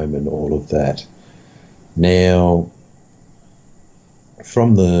time and all of that. Now,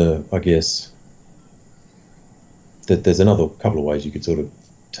 from I guess, that there's another couple of ways you could sort of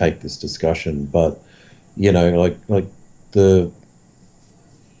take this discussion, but, like the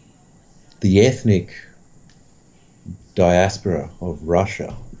ethnic diaspora of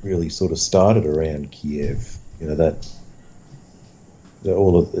Russia really sort of started around Kiev,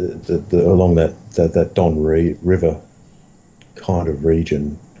 all of along that Don River kind of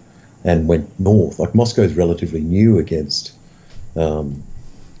region, and went north. Like Moscow's relatively new against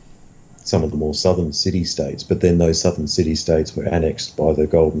some of the more southern city-states, but then those southern city-states were annexed by the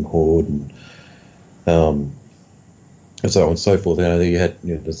Golden Horde and so on and so forth. You had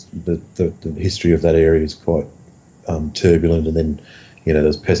the history of that area is quite turbulent, and then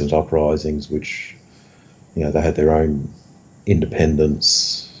there's peasant uprisings, which they had their own independent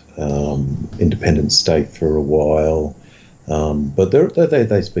state for a while, but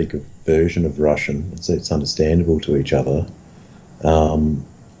they speak a version of Russian. It's understandable to each other.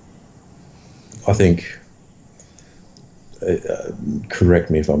 I think,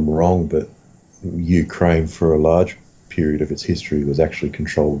 correct me if I'm wrong, but Ukraine for a large period of its history was actually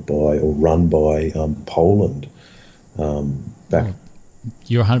controlled by or run by Poland. Back,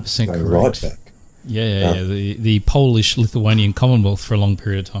 you're 100% correct. Right back. Yeah. The Polish-Lithuanian Commonwealth for a long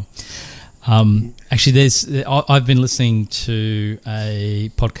period of time. Actually, I've been listening to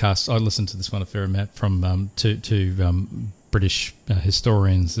a podcast. I listened to this one a fair amount from two British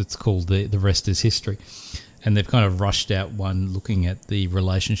historians. It's called The Rest is History. And they've kind of rushed out one looking at the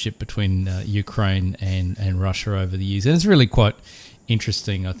relationship between Ukraine and Russia over the years. And it's really quite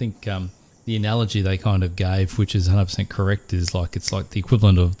interesting. I think the analogy they kind of gave, which is 100% correct, is it's like the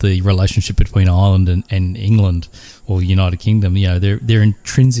equivalent of the relationship between Ireland and England or the United Kingdom. They're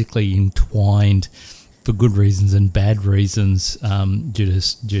intrinsically entwined for good reasons and bad reasons due to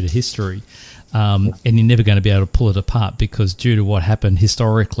history. And you're never going to be able to pull it apart because due to what happened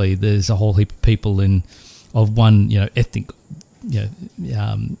historically, there's a whole heap of people of one ethnic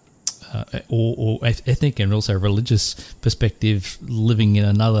or ethnic and also religious perspective, living in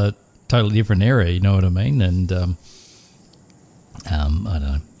another totally different area. You know what I mean? And I don't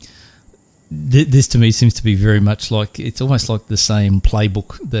know. This to me seems to be very much like, it's almost like the same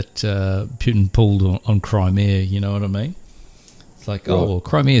playbook that Putin pulled on Crimea. You know what I mean? It's like, right. Oh, well,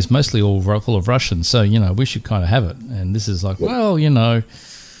 Crimea is mostly all full of Russians, so, we should kind of have it. And this is like, well,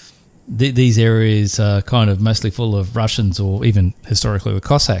 these areas are kind of mostly full of Russians, or even historically the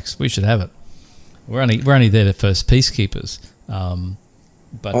Cossacks. We should have it. We're only there to first peacekeepers.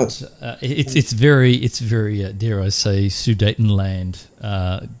 But it's very dare I say, Sudetenland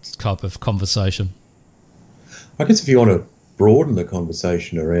type of conversation. I guess if you want to broaden the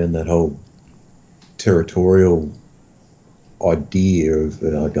conversation around that whole territorial idea of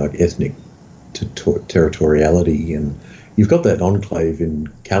like ethnic territoriality, and you've got that enclave in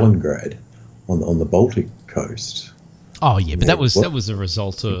Kaliningrad on the Baltic coast. Oh yeah, but that was a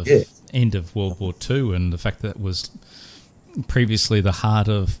result of end of World War II, and the fact that it was previously the heart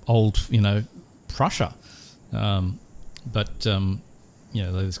of old, Prussia. They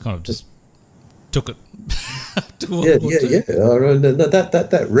just kind of just took it.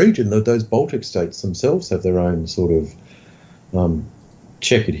 That region, those Baltic states themselves have their own sort of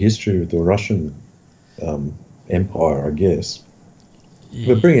checkered history with the Russian empire, I guess.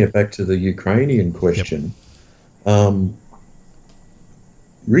 Yeah. But bringing it back to the Ukrainian question,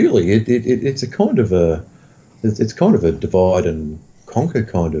 really, it's kind of a divide and conquer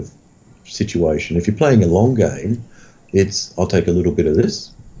kind of situation. If you're playing a long game, it's I'll take a little bit of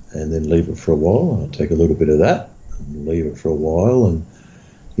this and then leave it for a while. I'll take a little bit of that and leave it for a while, and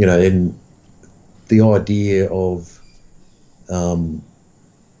and the idea of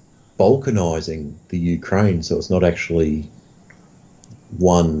balkanizing the Ukraine, so it's not actually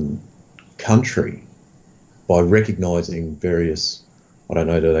one country, by recognizing various, I don't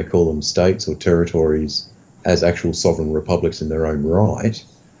know, do they call them states or territories, as actual sovereign republics in their own right,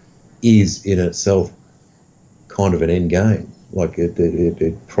 is in itself kind of an end game. Like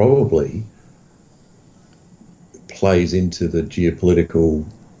it probably plays into the geopolitical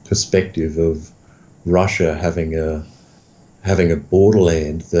perspective of Russia having a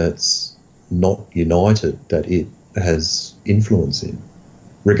borderland that's not united, that it has influence in,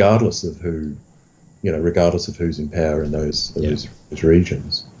 regardless of who's in power in those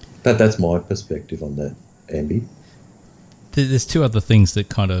regions. That's my perspective on that, Andy. There's two other things that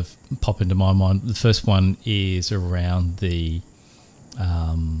kind of pop into my mind. The first one is around the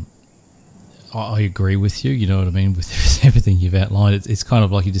I agree with you, you know what I mean, with everything you've outlined. It's kind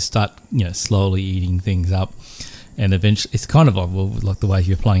of like you just start, slowly eating things up, and eventually it's kind of like the way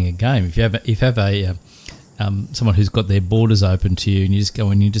you're playing a game. If you have a someone who's got their borders open to you, and you just go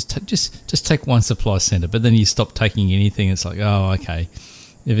and you just take one supply centre, but then you stop taking anything. It's like, oh, okay,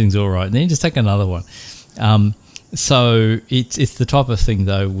 everything's all right, and then you just take another one. So it's the type of thing,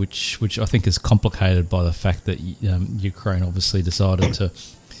 though, which I think is complicated by the fact that Ukraine obviously decided to.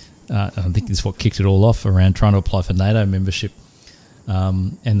 I think this is what kicked it all off, around trying to apply for NATO membership,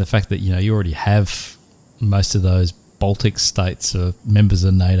 and the fact that you already have most of those Baltic states are members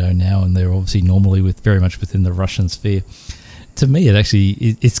of NATO now, and they're obviously normally very much within the Russian sphere. To me,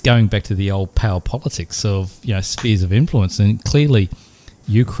 it's going back to the old power politics of spheres of influence, and clearly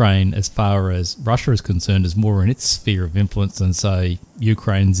Ukraine, as far as Russia is concerned, is more in its sphere of influence than, say,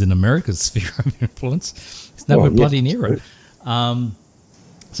 Ukraine's in America's sphere of influence. It's nowhere bloody near it.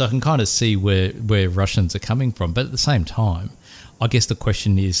 So I can kind of see where Russians are coming from. But at the same time, I guess the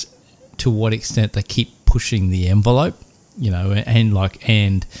question is to what extent they keep pushing the envelope,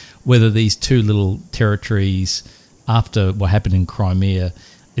 and whether these two little territories, after what happened in Crimea,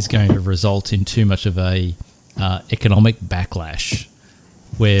 is going to result in too much of a economic backlash,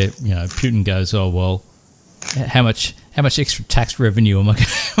 where Putin goes, oh well, how much extra tax revenue am I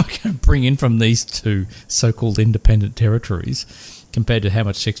going to bring in from these two so-called independent territories, compared to how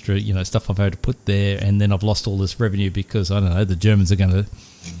much extra stuff I've had to put there, and then I've lost all this revenue because I don't know, the Germans are going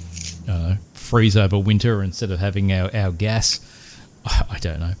to freeze over winter instead of having our gas. I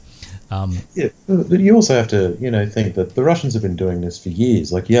don't know. But you also have to think that the Russians have been doing this for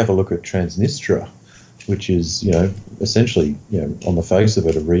years. Like, you have a look at Transnistria, which is essentially on the face of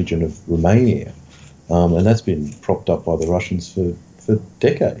it a region of Romania, and that's been propped up by the Russians for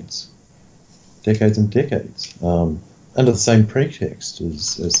decades and decades, under the same pretext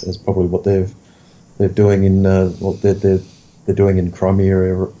as probably what they're doing in what they're doing in Crimea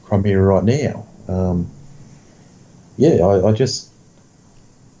right now.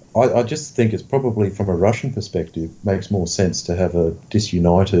 I just think it's probably, from a Russian perspective, makes more sense to have a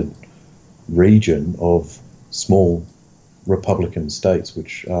disunited region of small republican states,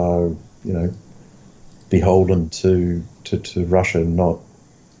 which are, beholden to Russia, not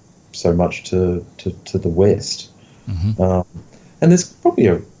so much to the West. And there's probably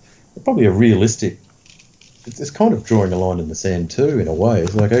a realistic. It's kind of drawing a line in the sand too, in a way.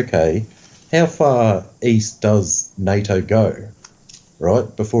 It's like, okay, how far east does NATO go,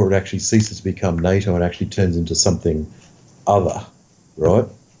 right, before it actually ceases to become NATO and actually turns into something other, right?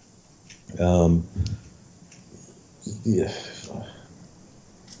 Yeah.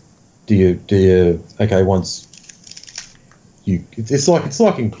 Do you? Okay, once you, it's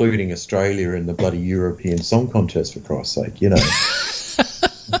like including Australia in the bloody European Song Contest, for Christ's sake,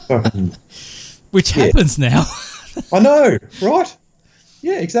 Fucking, which happens now. I know, right?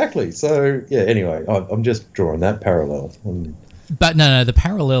 Yeah, exactly. So, yeah, anyway, I'm just drawing that parallel. But no, the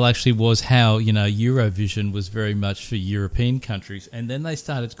parallel actually was how, Eurovision was very much for European countries. And then they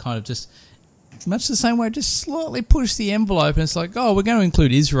started kind of just, much the same way, just slightly push the envelope. And it's like, oh, we're going to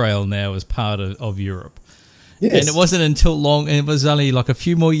include Israel now as part of Europe. Yes. And it wasn't until long, and it was only like a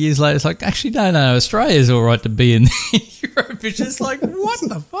few more years later, it's like, actually, no, Australia's all right to be in Eurovision. It's like, what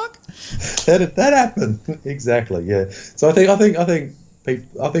the fuck? That happened. Exactly, yeah. So I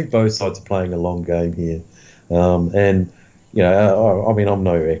think both sides are playing a long game here. And, I mean, I'm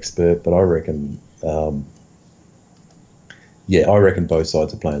no expert, but I reckon, I reckon both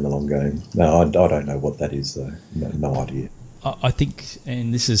sides are playing the long game. No, I don't know what that is, though. No idea. I think,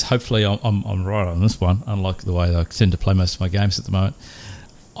 and this is hopefully I'm right on this one, unlike the way I tend to play most of my games at the moment.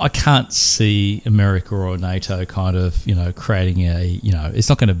 I can't see America or NATO kind of, creating it's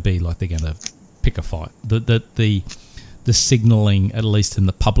not going to be like they're going to pick a fight. The signalling, at least in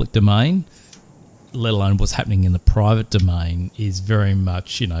the public domain, let alone what's happening in the private domain, is very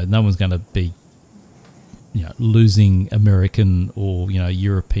much, no one's going to be, losing American or,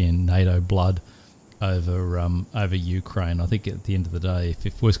 European NATO blood over Ukraine. I think at the end of the day,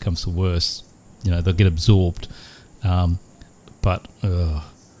 if worse comes to worse, they'll get absorbed. But I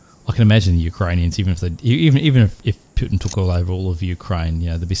can imagine the Ukrainians, even if Putin took over all of Ukraine,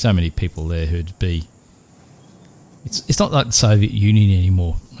 there'd be so many people there who'd be. It's not like the Soviet Union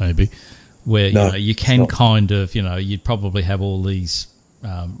anymore, maybe, where you can kind of you'd probably have all these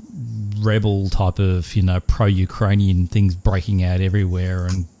rebel type of pro-Ukrainian things breaking out everywhere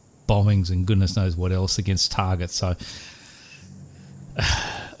and bombings and goodness knows what else against targets. So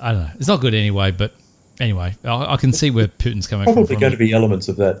I don't know. It's not good anyway. But anyway, I can see where Putin's coming from. Probably going to be elements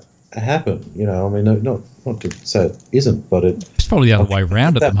of that happen. I mean, not to say it isn't, but it's probably the other way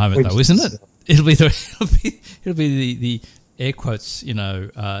around at the moment, though, isn't it? It'll be the air quotes,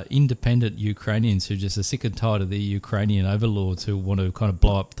 independent Ukrainians who just are sick and tired of the Ukrainian overlords who want to kind of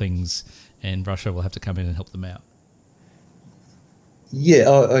blow up things, and Russia will have to come in and help them out. Yeah.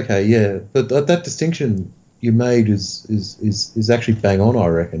 Oh, okay. Yeah. But that distinction you made is actually bang on. I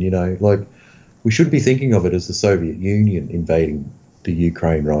reckon. Like we should be thinking of it as the Soviet Union invading the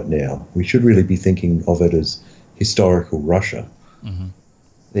Ukraine right now. We should really be thinking of it as historical Russia. Mm-hmm.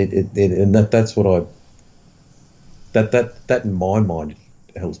 And that's what I. That in my mind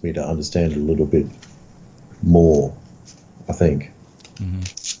helps me to understand a little bit more, I think.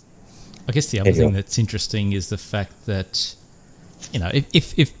 Mm-hmm. I guess the other thing that's interesting is the fact that,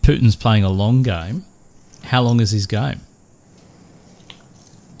 if Putin's playing a long game, how long is his game?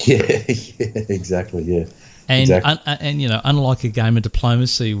 Yeah, exactly, yeah. And, exactly. Unlike a game of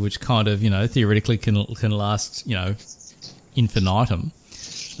diplomacy, which kind of, theoretically can last, infinitum,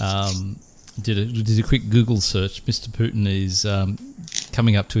 did a quick Google search. Mr. Putin is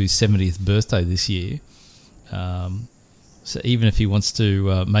coming up to his 70th birthday this year. So even if he wants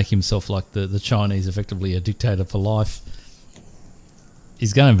to make himself like the Chinese, effectively a dictator for life,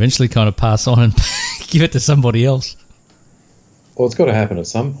 he's going to eventually kind of pass on and give it to somebody else. Well, it's got to happen at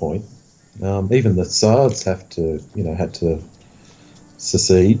some point. Even the Tsars had to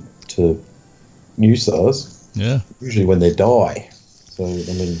secede to new Tsars. Yeah. Usually when they die. So,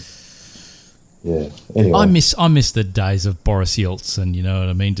 I mean... Yeah. Anyway, I miss the days of Boris Yeltsin. You know what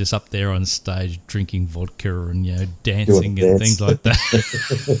I mean? Just up there on stage, drinking vodka and dancing and things like that.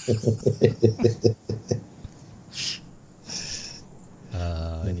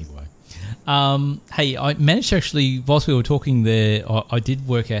 Anyway, hey, I managed to actually, whilst we were talking there, I did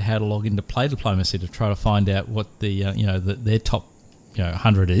work out how to log into Play Diplomacy to try to find out what the their top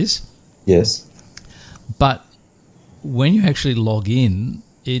 100 is. Yes. But when you actually log in,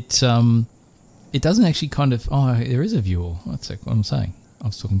 it doesn't actually kind of... Oh, there is a view. That's what I'm saying. I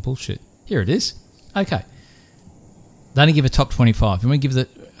was talking bullshit. Here it is. Okay. They only give a top 25. You want to give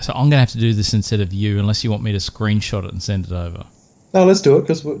so I'm going to have to do this instead of you, unless you want me to screenshot it and send it over. No, let's do it,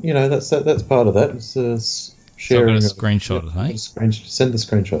 because that's part of that. It's So I've got to screenshot it, hey? Send the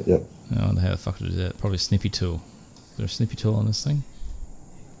screenshot, yep. I wonder how the fuck to do that. Probably Snippy Tool. Is there a Snippy Tool on this thing?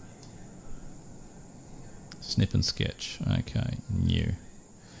 Snip and sketch. Okay, new.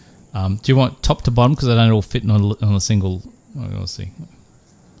 Do you want top to bottom? Because they don't all fit on a single... Oh, let's see.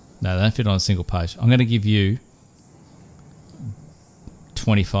 No, they don't fit on a single page. I'm going to give you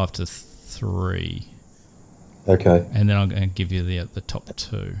 25 to 3. Okay. And then I'm going to give you the top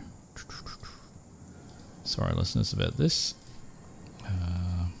 2. Sorry, listeners, about this.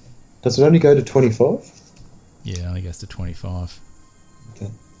 Does it only go to 25? Yeah, it only goes to 25.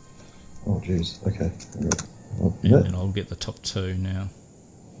 Okay. Oh, jeez. Okay. And then I'll get the top 2 now.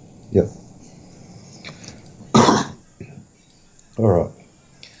 Yep. All right.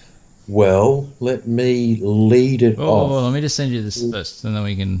 Well, let me lead it off. Oh, let me just send you this first, and then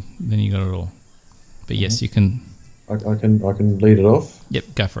you got it all. But yes, you can. I can lead it off.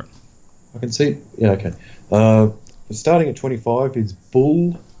 Yep, go for it. I can see. Yeah, okay. Starting at 25 is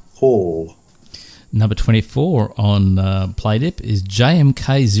Bull Hall. Number 24 on Playdip is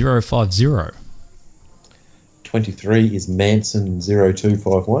JMK050. 23 is Manson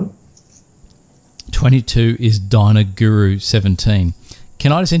 0251. 22 is Dynaguru 17.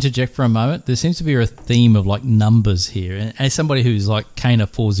 Can I just interject for a moment? There seems to be a theme of like numbers here. And as somebody who's like Kana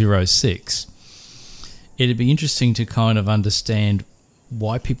 406, it'd be interesting to kind of understand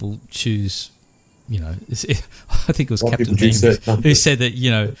why people choose, I think it was Captain Beam who said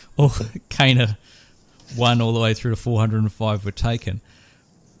that, all Kana 1 all the way through to 405 were taken.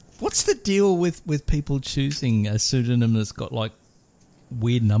 What's the deal with people choosing a pseudonym that's got like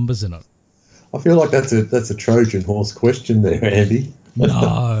weird numbers in it? I feel like that's a Trojan horse question there, Andy.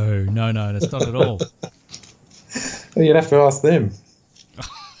 No, that's not at all. Well, you'd have to ask them.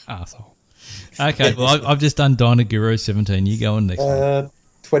 Arsehole. Okay, well, I've just done Dynaguru 17. You go on next one.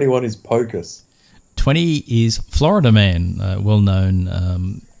 21 is Pocus. 20 is Florida Man,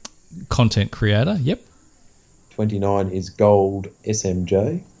 well-known content creator. Yep. 29 is Gold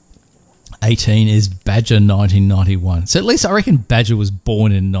SMJ. 18 is Badger 1991. So at least I reckon Badger was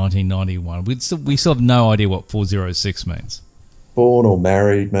born in 1991. We still have no idea what 406 means. Born or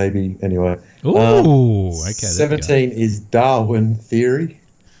married, maybe. Anyway. Ooh, okay. 17 is Darwin Theory.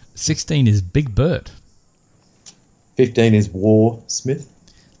 16 is Big Bird. 15 is War Smith.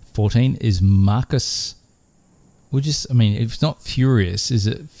 14 is Marcus. It's not Furious. Is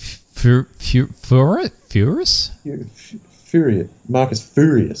it Furious? Furious. Marcus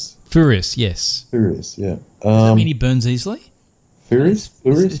Furious. Furious, yes. Furious, yeah. Does that mean he burns easily? Furious?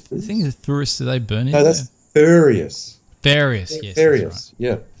 The thing is, Furious, do they burn easily? No, that's Furious. Furious, yes. Furious, right.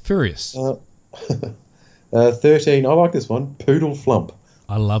 Yeah. Furious. 13, I like this one, Poodle Flump.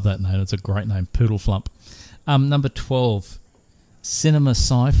 I love that name. It's a great name, Poodle Flump. Number 12, Cinema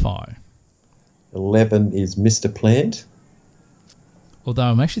Sci-Fi. 11 is Mr. Plant. Although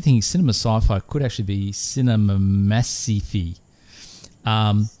I'm actually thinking Cinema Sci-Fi could actually be Cinema Massifi.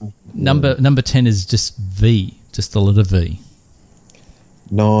 Number 10 is just V, just the letter V.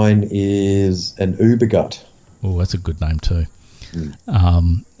 9 is an Ubergut. Oh, that's a good name too.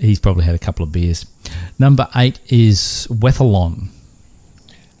 He's probably had a couple of beers. Number 8 is Wethalon.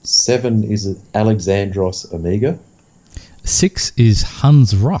 7 is Alexandros Omega. 6 is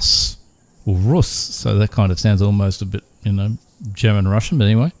Hans Russ, or Russ. So that kind of sounds almost a bit, German Russian, but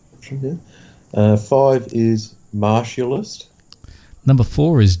anyway. Yeah. 5 is Martialist. Number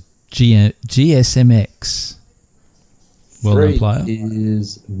 4 is GSMX. Well-known player. 3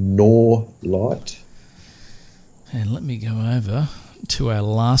 is Norlight. And let me go over to our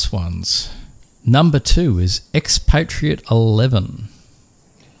last ones. Number 2 is Expatriate 11.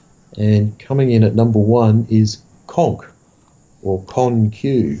 And coming in at number 1 is Conk, or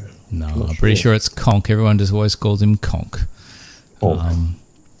Con-Q. No, I'm pretty sure it's Conk. Everyone just always calls him Conk.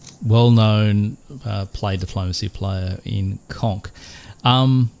 Well-known play diplomacy player in Conk.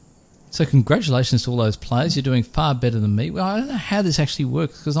 So congratulations to all those players. You're doing far better than me. Well, I don't know how this actually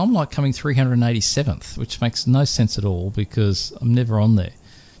works because I'm like coming 387th, which makes no sense at all because I'm never on there.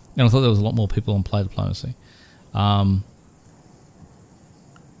 And I thought there was a lot more people on play diplomacy. But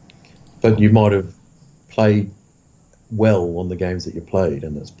you might have played well on the games that you played,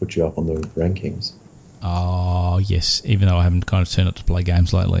 and that's put you up on the rankings. Oh, yes, even though I haven't kind of turned up to play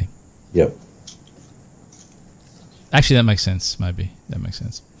games lately. Yep. Actually, that makes sense, maybe. That makes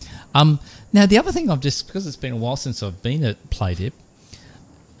sense. Now, the other thing because it's been a while since I've been at Playdip,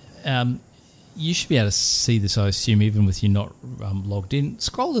 you should be able to see this, I assume, even with you not logged in.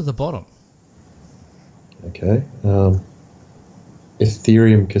 Scroll to the bottom. Okay.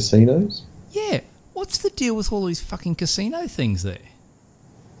 Ethereum casinos? Yeah. What's the deal with all these fucking casino things there?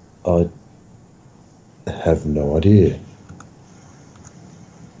 have no idea.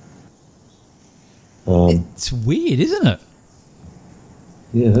 It's weird, isn't it?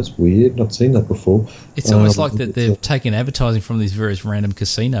 Yeah, that's weird. Not seen that before. It's almost like that they've taken advertising from these various random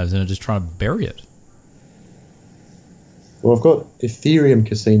casinos and are just trying to bury it. Well, I've got Ethereum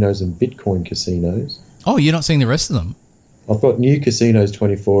casinos and Bitcoin casinos. Oh, you're not seeing the rest of them? I've got New Casinos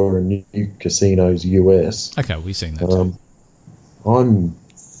 24 and New Casinos US. Okay, we've seen that too. Don't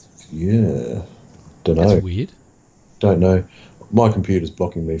know. That's weird. Don't know. My computer's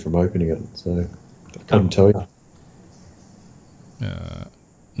blocking me from opening it, so I couldn't tell you.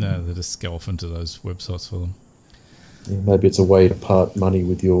 No, they just go off into those websites for them. Yeah, maybe it's a way to part money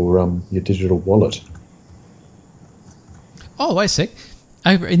with your digital wallet. Oh, wait a sec.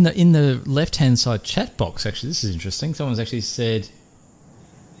 Over in the left-hand side chat box, actually, this is interesting. Someone's actually said,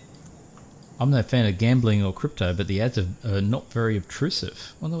 I'm no fan of gambling or crypto, but the ads are not very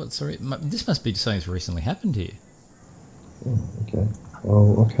obtrusive. Wonder what, sorry, this must be something that's recently happened here. Oh, okay.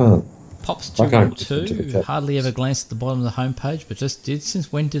 Well, I can't. Pops212 hardly ever glanced at the bottom of the homepage, but just did.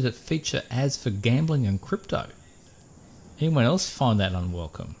 Since when did it feature ads for gambling and crypto? Anyone else find that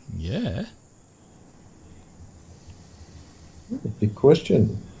unwelcome? Yeah. Big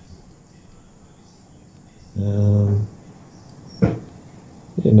question. Yeah,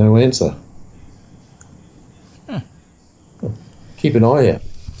 no answer. Keep an eye out.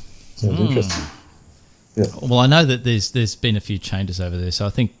 Sounds interesting. Yeah. Well, I know that there's been a few changes over there, so I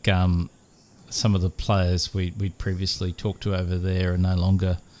think some of the players we'd previously talked to over there are no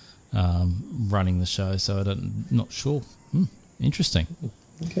longer running the show, so I'm not sure. Interesting.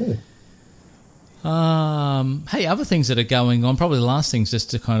 Okay. Hey, other things that are going on, probably the last things just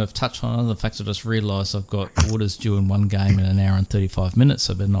to kind of touch on other facts. I just realised I've got orders due in one game in an hour and 35 minutes,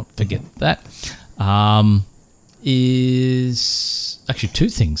 so I better not forget that. Is actually two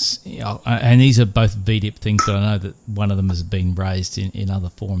things, and these are both VDIP things, but I know that one of them has been raised in other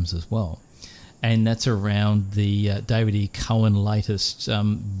forums as well, and that's around the David E. Cohen latest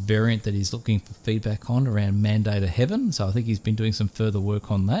variant that he's looking for feedback on around Mandate of Heaven, so I think he's been doing some further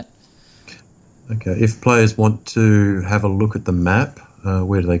work on that. Okay, if players want to have a look at the map,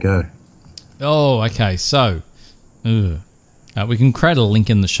 where do they go? Oh, okay, so we can create a link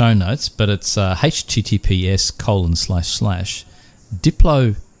in the show notes, but it's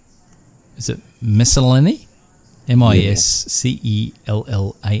https://diplo, is it miscellany?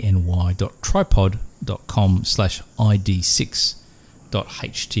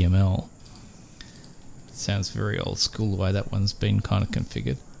 miscellany.tripod.com/id6.html. Sounds very old school the way that one's been kind of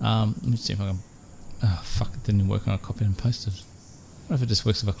configured. Let me see if I can... Oh, fuck, it didn't work on a copy and pasted. I wonder if it just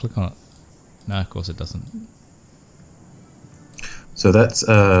works if I click on it. No, of course it doesn't. So that's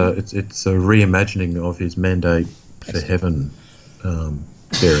it's a reimagining of his Mandate for Heaven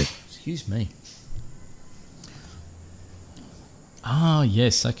theory. Excuse me. Ah,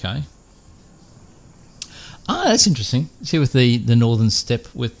 yes, okay. Ah, that's interesting. See, with the Northern Step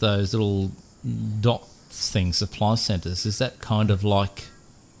with those little dot things, supply centres, is that kind of like...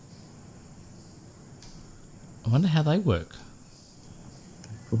 I wonder how they work.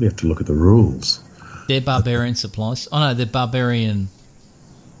 Probably have to look at the rules. They're barbarian supplies. Oh no, they're barbarian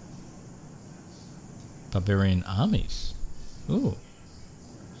armies. Ooh.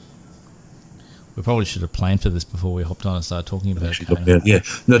 We probably should have planned for this before we hopped on and started talking about it. Yeah.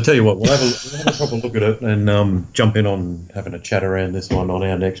 No, tell you what, we'll have a proper look at it and jump in on having a chat around this one on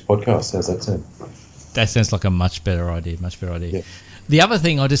our next podcast. How's that sound? That sounds like a much better idea. Yeah. The other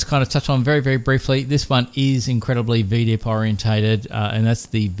thing I'll just kind of touch on very, very briefly, this one is incredibly VDIP orientated, and that's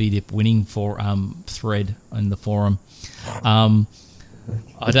the VDIP winning for thread in the forum. I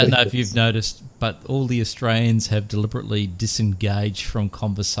don't know if you've noticed, but all the Australians have deliberately disengaged from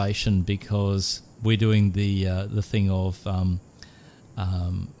conversation because we're doing the thing of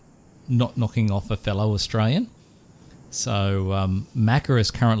not knocking off a fellow Australian. So Macca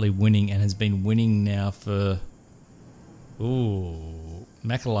is currently winning and has been winning now for...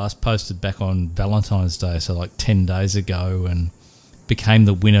 Macca last posted back on Valentine's Day, so like 10 days ago, and became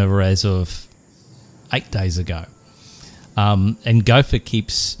the winner as of 8 days ago. And Gopher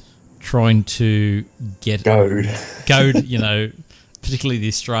keeps trying to get goad, particularly the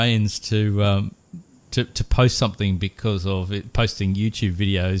Australians to post something because of it, posting YouTube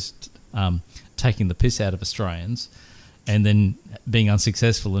videos taking the piss out of Australians, and then being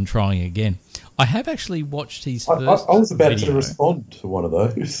unsuccessful and trying again. I have actually watched his first I was about video. to respond to one of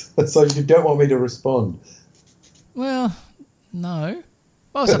those. So you don't want me to respond? Well, no.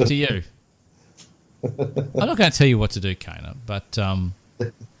 Well, it's up to you. I'm not going to tell you what to do, Kana, but oh,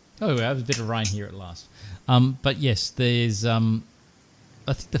 we have a bit of rain here at last. But yes, there's I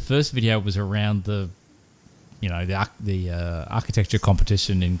think the first video was around the the architecture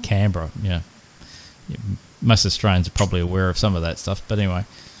competition in Canberra. Most Australians are probably aware of some of that stuff. But anyway,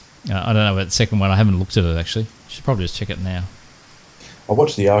 I don't know about the second one. I haven't looked at it actually. Should probably just check it now. I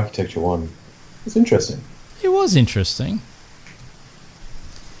watched the architecture one. It's interesting. It was interesting.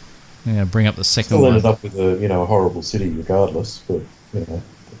 I'm going to bring up the second Still one. ended up with a horrible city regardless, but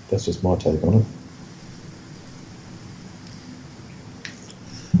that's just my take on it.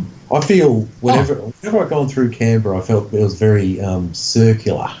 I feel whenever I've gone through Canberra, I felt it was very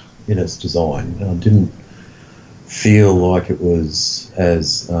circular in its design. I didn't feel like it was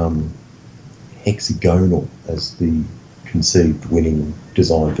as hexagonal as the conceived winning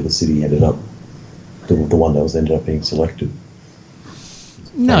design for the city ended up. The one that ended up being selected.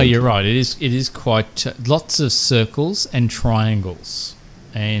 No, you're right. It is quite lots of circles and triangles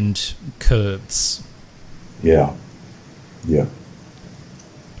and curves. Yeah.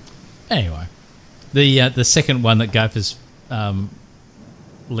 Anyway, the second one that Gopher's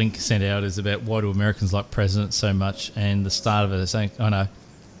link sent out is about why do Americans like presidents so much, and the start of it is saying, "Oh no."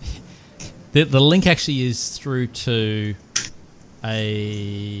 The link actually is through to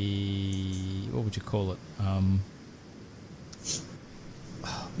what would you call it?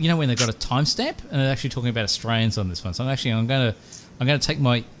 When they've got a timestamp, and they're actually talking about Australians on this one. So I'm going to take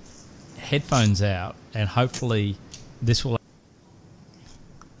my headphones out, and hopefully this will.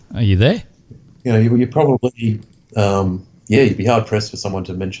 Are you there? You probably you'd be hard pressed for someone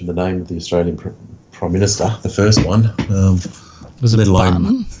to mention the name of the Australian Prime Minister, the first one. Was it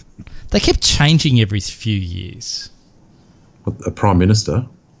Barton? They kept changing every few years. A Prime Minister?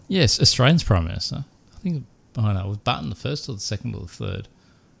 Yes, Australian's Prime Minister. I think, I don't know, was Barton the first or the second or the third?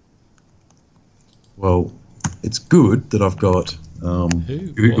 Well, it's good that I've got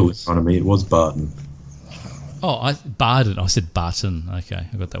Google in front of me. It was Barton. Oh, Barton. I said Barton. Okay,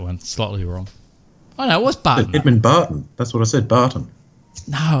 I got that one slightly wrong. Oh, no, it was Barton. Edmund Barton. That's what I said, Barton.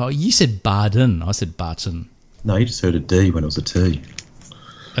 No, you said Barton. I said Barton. No, you just heard a D when it was a T.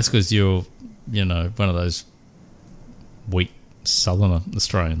 That's because you're, one of those weak Southerner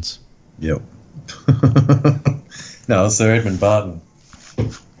Australians. Yep. No, Sir Edmund Barton.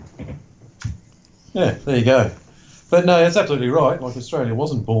 Yeah, there you go. But no, that's absolutely right. Like, Australia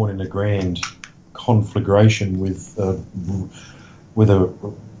wasn't born in a grand conflagration with a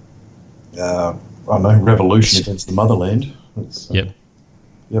revolution against the motherland. Yep.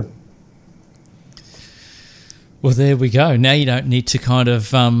 Yep. Well, there we go. Now you don't need to kind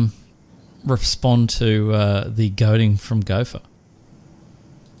of respond to the goading from Gopher.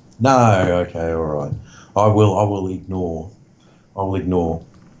 No, okay, all right. I will ignore. I will ignore.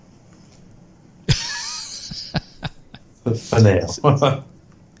 For now.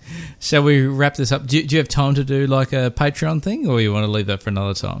 Shall we wrap this up? Do you have time to do like a Patreon thing, or you want to leave that for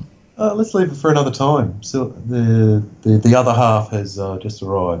another time? Let's leave it for another time. So the other half has just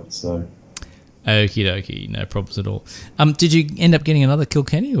arrived, so. Okie dokie, no problems at all. Did you end up getting another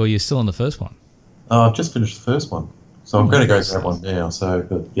Kilkenny, or are you still on the first one? I've just finished the first one, so I'm going to go grab one now. So,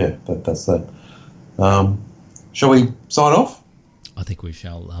 but yeah, that's that. Shall we sign off? I think we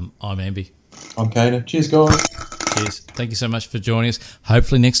shall. I'm Amby. I'm Kana. Cheers, guys. Cheers. Thank you so much for joining us.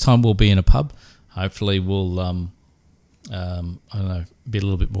 Hopefully next time we'll be in a pub. Hopefully we'll, I don't know, be a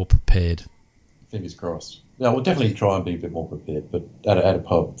little bit more prepared. Fingers crossed. Yeah, we'll definitely try and be a bit more prepared, but at a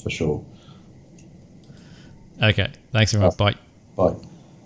pub for sure. Okay. Thanks very much. Bye. Bye.